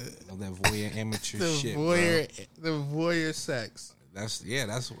 Like love that voyeur amateur shit, the voyeur sex. That's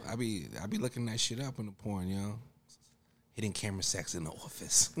I be looking that shit up in the porn, yo. Hidden camera sex in the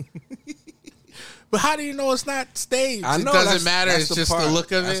office. But how do you know it's not staged? I know it doesn't matter. It's just the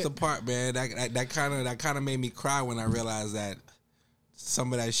look of it. That's the part, man. That kind of made me cry when I realized that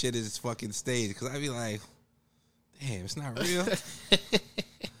some of that shit is fucking staged. Because I be like, damn, it's not real.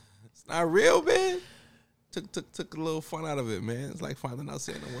 It's not real, man. Took a little fun out of it, man. It's like finding out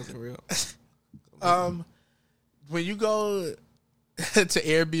saying it wasn't real. When you go to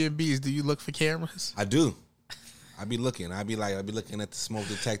Airbnbs, do you look for cameras? I do. I be looking. I be looking at the smoke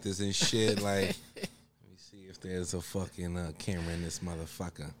detectors and shit. Like, let me see if there's a fucking camera in this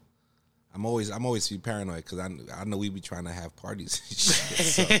motherfucker. I'm always be paranoid because I know we be trying to have parties and shit.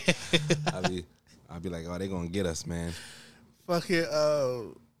 So I'll be like, oh, they gonna get us, man. Fucking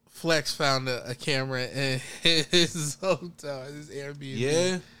Flex found a camera in his hotel, his Airbnb.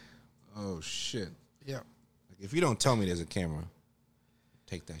 Yeah. Oh shit. Yeah. Like, if you don't tell me there's a camera,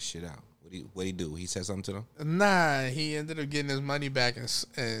 take that shit out. What he do? He said something to them? Nah, he ended up getting his money back and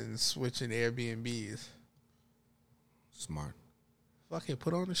switching Airbnbs. Smart. Fuck it,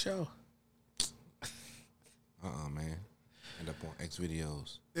 put on the show. Man. End up on X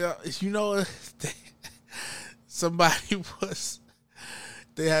videos. Yeah, you know,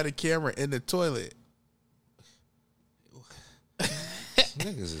 they had a camera in the toilet.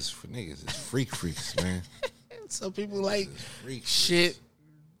 Niggas is freaks, man. Some people like shit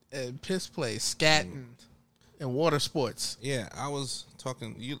and piss play, scatting, and water sports. Yeah, I was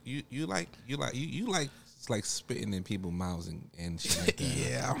talking. You like like spitting in people's mouths and shit like that.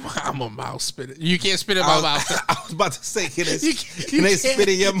 Yeah, I'm a mouth spitter. You can't spit in my mouth. I was about to say, can they spit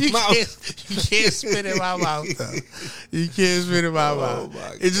in your mouth? You can't spit in my mouth, though. You can't spit in my mouth.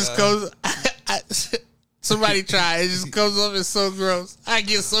 It just goes. Somebody try. It just comes up. It's so gross. I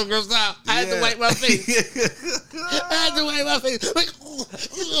get so grossed out. I had to wipe my face. Like,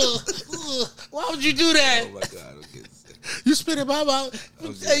 why would you do that? Oh my God, I'm getting sick. You spit in my mouth.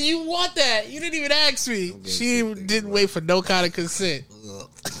 And you want that. You didn't even ask me. She didn't wait for no kind of consent.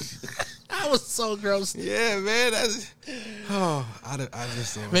 I was so gross. Yeah, man. I just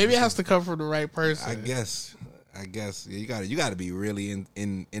don't. Maybe it has to come from the right person. I guess. Yeah, you gotta be really in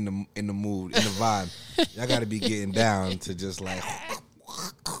the mood, in the vibe. Y'all gotta be getting down to just like.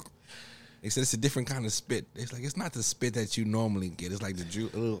 They said it's a different kind of spit. It's like it's not the spit that you normally get. It's like the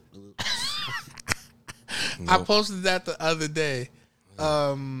I posted that the other day.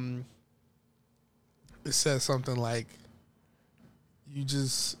 It said something like, "You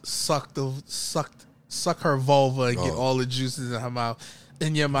just suck her vulva and get all the juices in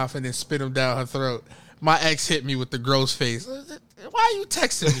your mouth, and then spit them down her throat." My ex hit me with the gross face. Why are you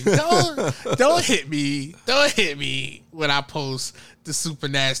texting me? Don't hit me. Don't hit me when I post the super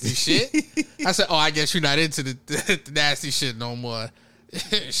nasty shit. I said, "Oh, I guess you're not into the nasty shit no more."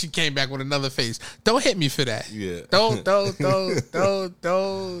 She came back with another face. Don't hit me for that. Yeah. Don't hit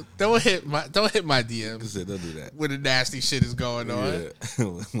my DMs. Said, don't do that When the nasty shit is going on. Yeah.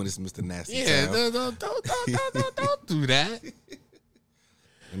 When it's Mr. Nasty. Yeah. Town. Don't do that.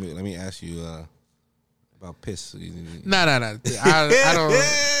 Let me ask you about piss. No. I don't.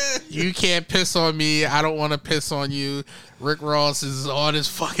 You can't piss on me. I don't want to piss on you. Rick Ross is on his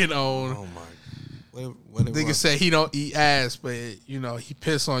fucking own. Oh my. Nigga said he don't eat ass, but he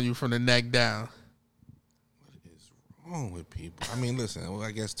piss on you from the neck down. What is wrong with people? I mean, listen. Well,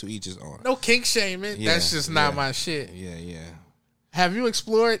 I guess to each his own. No kink shaming. Yeah, That's just not my shit. Yeah. Have you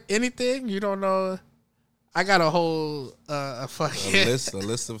explored anything? You don't know. I got a whole a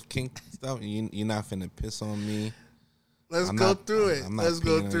list of kink stuff. You're not finna piss on me. Let's go through it. Let's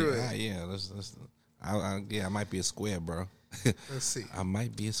go through it. Yeah, let's. I might be a square, bro. Let's see. I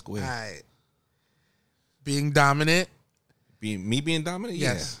might be a square. All right. Being dominant. Me being dominant?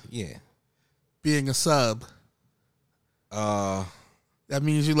 Yes. Yeah. Being a sub. That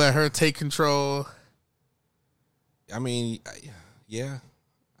means you let her take control. I mean, yeah.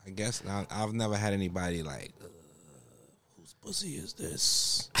 I guess I've never had anybody like, whose pussy is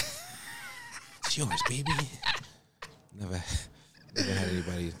this? It's yours, baby. Never had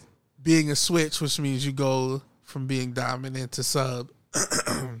anybody. Being a switch, which means you go from being dominant to sub,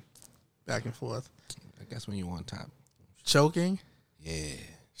 back and forth. I guess when you on top. Choking? Yeah.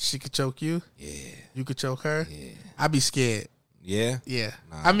 She could choke you? Yeah. You could choke her? Yeah. I'd be scared. Yeah? Yeah.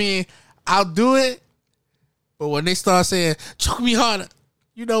 Nah. I mean, I'll do it, but when they start saying, choke me harder,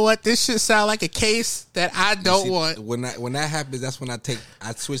 you know what? This shit sound like a case that I don't want. When that happens, that's when I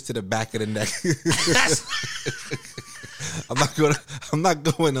switch to the back of the neck. I'm not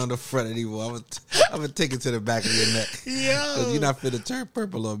going on the front anymore. I'm gonna take it to the back of your neck. Because you're not finna turn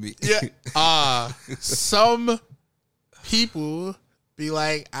purple on me. Yeah. Some people be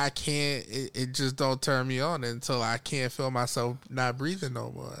like, I can't. It just don't turn me on until I can't feel myself not breathing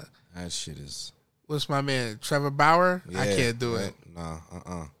no more. That shit is. What's my man, Trevor Bauer? Yeah, I can't do it. No.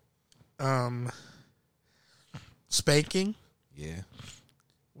 Spanking. Yeah.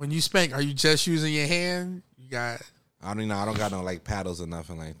 When you spank, are you just using your hand? You got. I don't got no like paddles or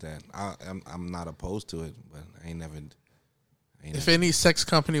nothing like that. I'm not opposed to it, but I ain't never. If any sex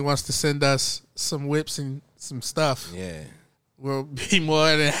company wants to send us some whips and some stuff, yeah, we'll be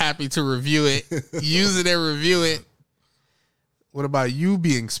more than happy to review it, use it and review it. What about you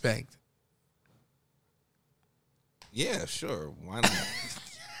being spanked? Yeah, sure. Why not?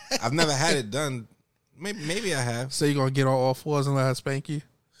 I've never had it done. Maybe I have. So you gonna get on all fours and let her spank you?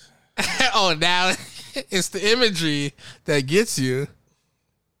 Oh, now it's the imagery that gets you.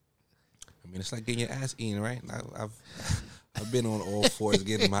 I mean, it's like getting your ass eaten, right? I've been on all fours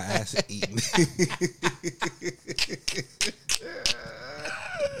getting my ass eaten.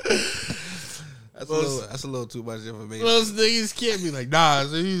 That's a little too much information. Those niggas can't be like, nah,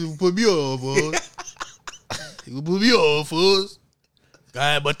 so you put me on, boy. You put me on, fools.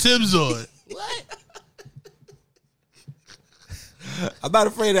 I had my Tim's on. What? I'm not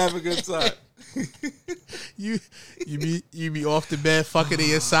afraid to have a good time. You be off the bed fucking in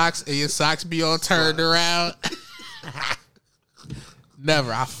your socks and your socks be all turned around.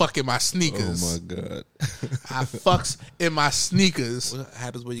 Never. I fuck in my sneakers. Oh my God. I fucks in my sneakers. What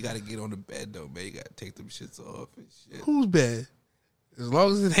happens when you gotta get on the bed though, man? You gotta take them shits off and shit. Whose bed? As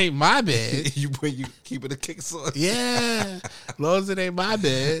long as it ain't my bed. When you keeping the kicks on. Yeah. As long as it ain't my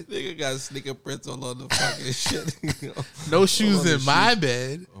bed. Nigga got sneaker prints all on the fucking shit. No shoes in my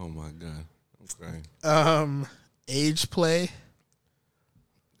bed. Oh my God. I'm crying. Age play.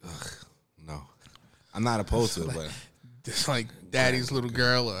 Ugh, no. I'm not opposed to it, but It's like daddy's little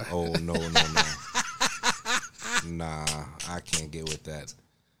girl or oh no. Nah, I can't get with that.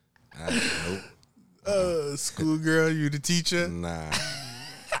 Nope. schoolgirl, you the teacher. Nah.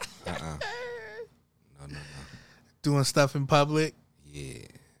 No. Doing stuff in public. Yeah.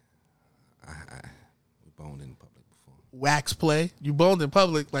 We boned in public before. Wax play. You boned in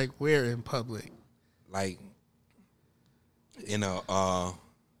public, like where in public? Like in a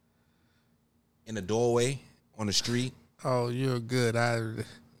doorway on the street. Oh, you're good. I've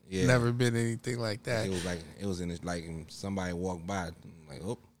never been anything like that. It was in like somebody walked by, like,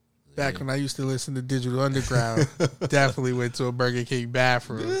 oh, Back when I used to listen to Digital Underground, definitely went to a Burger King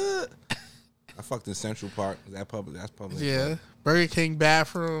bathroom. I fucked in Central Park. That's public. Yeah, Park. Burger King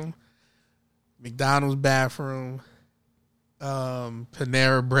bathroom, McDonald's bathroom,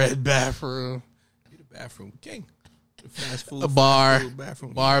 Panera Bread bathroom. You the bathroom king. The fast food. A bar, fast food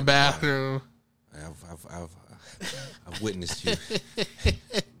bathroom. bar bathroom. I've witnessed you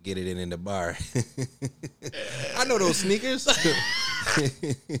get it in the bar. I know those sneakers.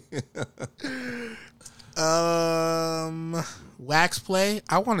 Wax play.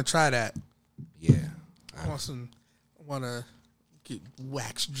 I want to try that. Yeah, I want to get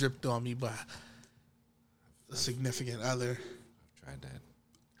wax dripped on me by a significant other. I've tried that.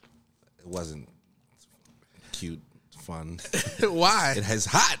 It wasn't cute, fun. Why? It's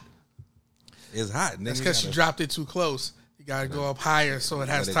hot. It's hot. That's because you dropped it too close. You got to go up higher so it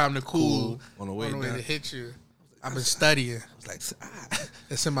has time to cool on the way to hit you. I've been studying. I was like,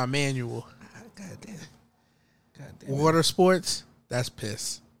 It's in my manual. God damn. Water sports, that's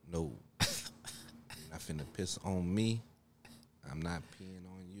piss. No. You're not finna piss on me. I'm not peeing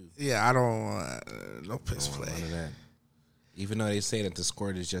on you. Yeah, I don't no piss play. None of that. Even though they say that the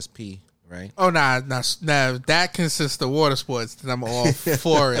squirt is just pee, right? Oh, nah, that consists of water sports, then I'm all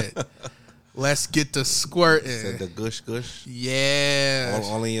for it. Let's get the squirting. Said the gush. Yeah.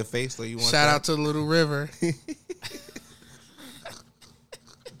 All in your face, so you want Shout out to the Little River.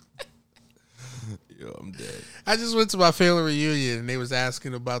 Yo, I'm dead. I just went to my family reunion and they was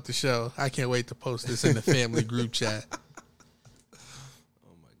asking about the show. I can't wait to post this in the family group chat. Oh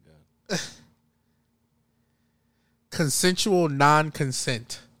my god. Consensual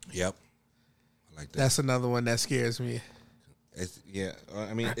non-consent. Yep. I like that. That's another one that scares me.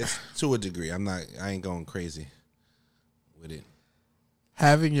 I mean, it's to a degree. I ain't going crazy with it.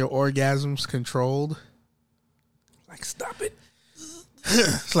 Having your orgasms controlled. Like, stop it.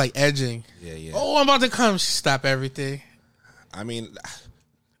 It's like edging. Yeah. Oh, I'm about to come. Stop everything. I mean,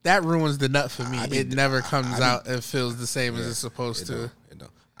 that ruins the nut for me. It never comes out and feels the same as it's supposed to. It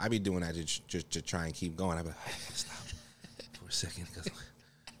don't. I be doing that just to try and keep going. I be like, stop for a second.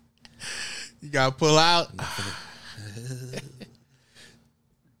 You gotta pull out.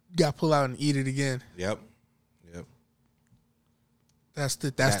 You gotta pull out and eat it again. Yep. That's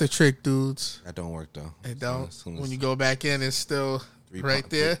the trick, dudes. That don't work though. It don't. When you go back in, it's still right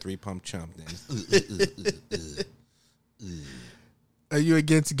there. Three pump chump. Then. Are you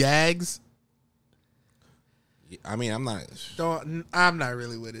against gags? I mean, I'm not. I'm not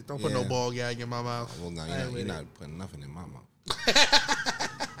really with it. Don't put no ball gag in my mouth. Well, no, you're not putting nothing in my mouth.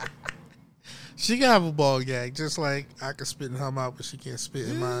 She can have a ball gag, just like I can spit in her mouth, but she can't spit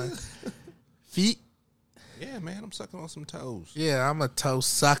in mine. Feet? Yeah, man, I'm sucking on some toes. Yeah, I'm a toe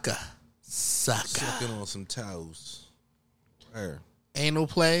sucker. Sucking on some toes. Where? Anal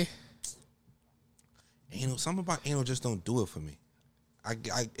play? Anal. Something about anal just don't do it for me. I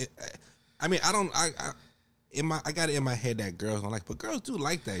got it in my head that girls don't like, but girls do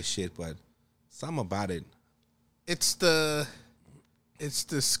like that shit. But something about it. It's the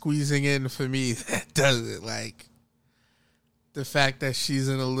squeezing in for me that does it. Like the fact that she's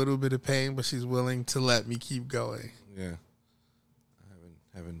in a little bit of pain, but she's willing to let me keep going. Yeah,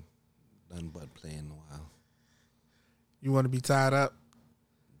 I haven't done butt play in a while. You want to be tied up?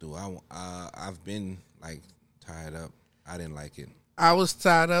 Do I? I've been like tied up. I didn't like it. I was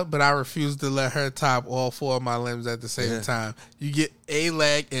tied up, but I refused to let her top all four of my limbs at the same time. You get a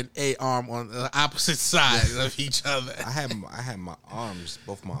leg and a arm on the opposite sides of each other. I had my arms,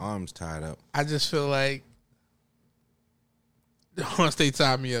 both my arms tied up. I just feel like once they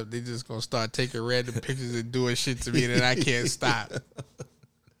tie me up, they just gonna start taking random pictures and doing shit to me that I can't stop.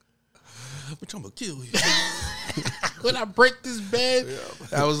 Which I'm gonna kill you. When I break this bed,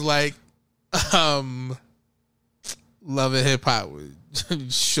 I was like, Love and Hip Hop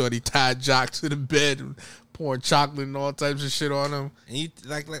with shorty tied Jock to the bed and pouring chocolate and all types of shit on him. And you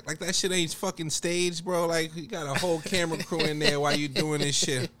like that shit ain't fucking staged, bro. Like you got a whole camera crew in there while you doing this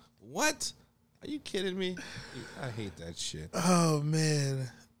shit. What? Are you kidding me? I hate that shit. Oh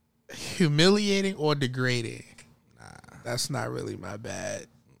man, humiliating or degrading? Nah, that's not really my bad.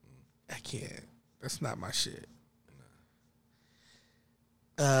 I can't. That's not my shit.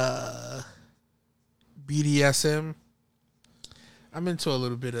 BDSM. I'm into a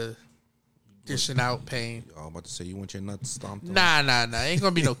little bit of dishing out pain. I was about to say you want your nuts stomped on? Nah. Ain't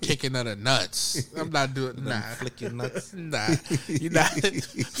gonna be no kicking of the nuts. I'm not doing flicking nuts. Nah, you're not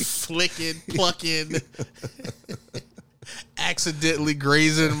flicking, plucking, accidentally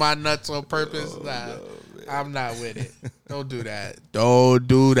grazing my nuts on purpose. No, I'm not with it. Don't do that. Don't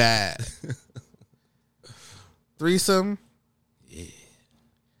do that. Threesome. Yeah.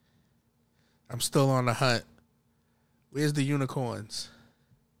 I'm still on the hunt. Where's the unicorns?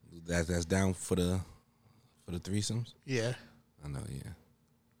 That's down for the threesomes. Yeah. I know. Yeah.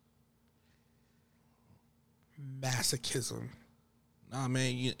 Masochism. Nah,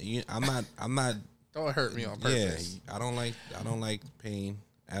 man. I'm not. Don't hurt me on purpose. Yeah. I don't like pain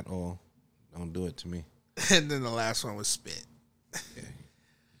at all. Don't do it to me. And then the last one was spit. Yeah.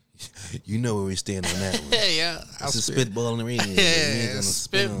 You know where we stand on that one. Yeah. It's a spitball in the ring. Yeah,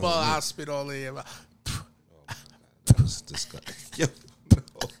 spitball. I'll spit all in your mouth. That was disgusting. Yo,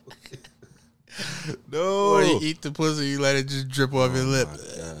 no. Or you eat the pussy, you let it just drip off your lip.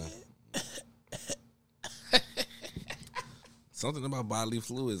 Something about bodily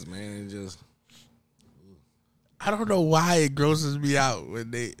fluids, man. It just. I don't know why it grosses me out when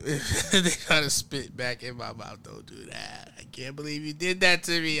they try to spit back in my mouth. Don't do that. I can't believe you did that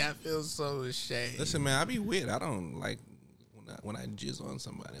to me. I feel so ashamed. Listen, man, I be weird. I don't like when I jizz on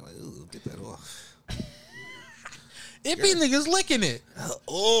somebody. Like, ooh, get that off. It be niggas licking it.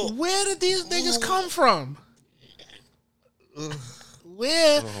 Oh, where did these niggas come from?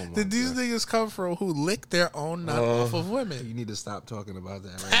 Where did these niggas come from who lick their own nut off of women? You need to stop talking about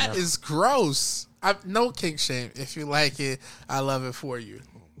that right That now. is gross. No kink shame. If you like it, I love it for you.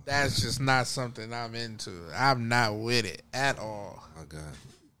 That's just not something I'm into. I'm not with it at all. Oh, God.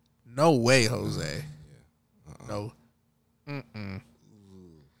 No way, Jose. No.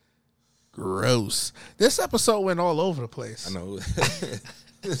 Gross. This episode went all over the place. I know.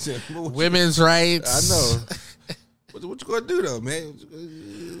 Women's rights. I know. What you gonna do though, man?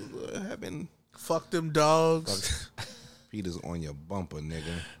 Fuck them dogs. Peter's on your bumper,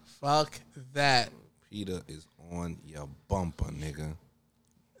 nigga. Fuck that. Peter is on your bumper, nigga.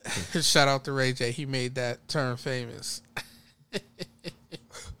 Shout out to Ray J. He made that term famous.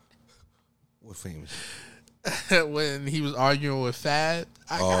 What famous? When he was arguing with Fad.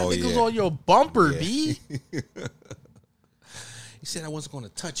 I got niggas yeah. on your bumper, B. He said I wasn't gonna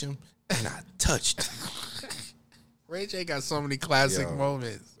touch him, and I touched. Ray J got so many classic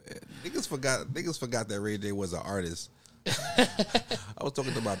moments. Niggas forgot that Ray J was an artist. I was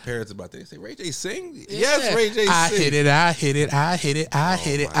talking to my parents about that. They say, Ray J sing? Yeah. Yes, Ray J sing. I hit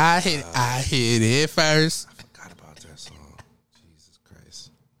it first. I forgot about that song. Jesus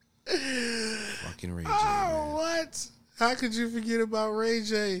Christ. Fucking Ray J, Oh, man. what? How could you forget about Ray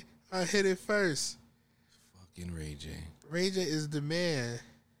J? I hit it first. Fucking Ray J. Ray J is the man.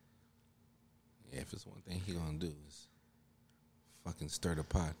 Yeah, if it's one thing he gonna do is fucking stir the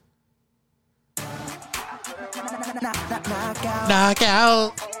pot.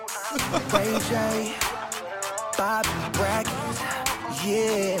 Knockout. Ray J, Bobby Brackett.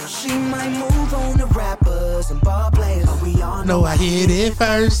 Yeah, she might move on to rappers and ball players, but we all No, I hit it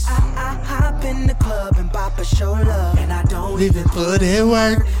first. I hop in the club and bop a show love, and I don't Even put in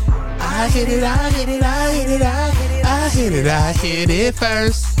work. I hit it first. I hit it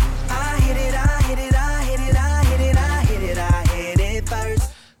first.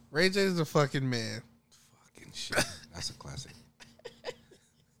 Ray J is the fucking man. Fucking shit. That's a classic.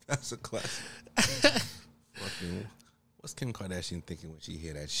 That's a classic. Fucking, what's Kim Kardashian thinking when she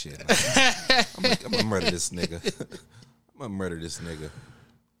hear that shit? Like, I'm gonna murder this nigga. I'm gonna murder this nigga.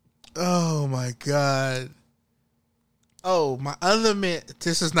 Oh my God. Oh, my other man.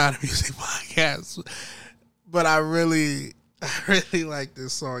 This is not a music podcast, but I really like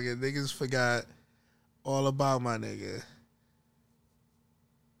this song, and niggas forgot all about my nigga.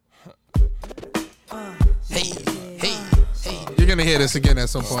 Hey. You're gonna hear this again at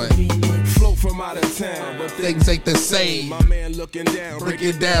some point. Flow from out of town, but Things ain't the same. my man looking down, Break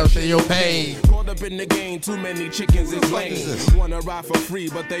it down, show your pain. Caught up in the game, too many chickens is lame. Wanna ride for free,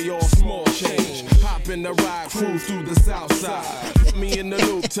 but they all small change. Hop in the ride, cruise through the south side. Put me in the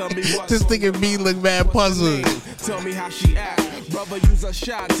loop, tell me what. This nigga B look mad puzzled. Tell me how she act. Brother, use a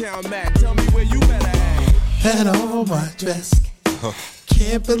Chi-Town Mac. Tell me where you better at. Had on my dress.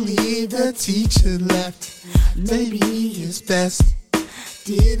 Can't believe the teacher left. Maybe it's best.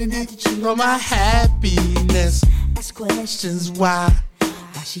 Didn't have to cheat on my happiness. Ask questions why.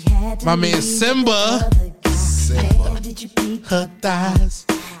 My man Simba. Her thighs.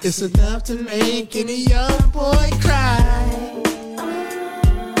 It's enough to make any young boy cry.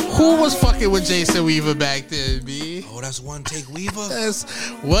 Who was fucking with Jason Weaver back then, B? Oh, that's One Take Weaver? That's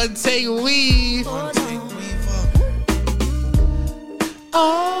One Take Weave. One Take Weaver.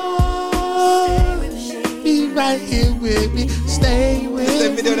 Oh, be right here with me. Stay with me.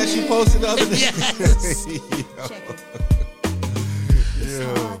 That video that she posted the other day. Yes.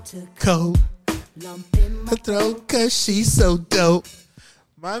 Cold. Her throat, cause she's so dope.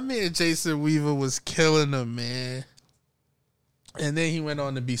 My man Jason Weaver was killing them, man. And then he went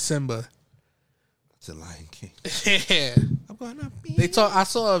on to be Simba. To Lion King. Yeah. I'm gonna be. I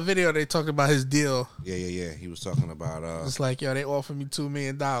saw a video. They talked about his deal. Yeah. He was talking about. It's like, yo, they offered me $2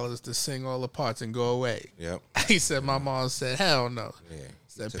 million to sing all the parts and go away. Yep. He said, my mom said, hell no. Yeah.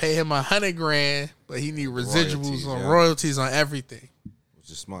 Said pay him $100,000, but he need residuals on yeah. royalties on everything. Which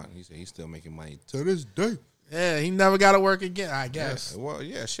is smart. He said he's still making money to this day. Yeah, he never got to work again, I guess. Yeah. Well,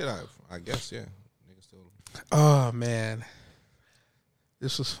 yeah, shit. I guess, yeah. Nigga still. Oh, man.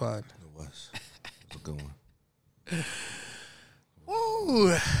 This was fun. It was a good one.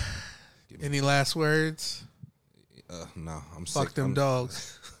 Woo. Any last words? No, I'm Fuck sick. them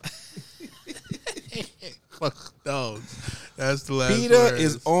dogs. Fuck dogs. That's the last Peter words.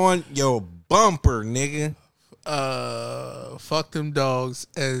 is on your bumper, nigga. Fuck them dogs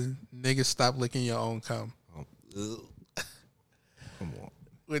and niggas stop licking your own cum. Come on.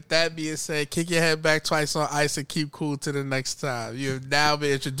 With that being said, kick your head back twice on ice and keep cool till the next time. You have now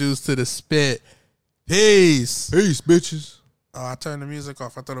been introduced to the spit. Peace. Peace, bitches. Oh, I turned the music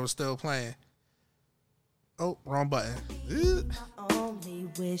off. I thought it was still playing. Oh, wrong button. My only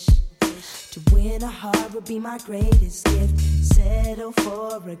wish to win a heart would be my greatest gift. Settle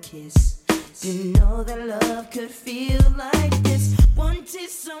for a kiss. You know that love could feel like this. Wanted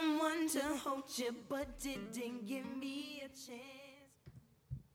someone to hold you, but didn't give me a chance.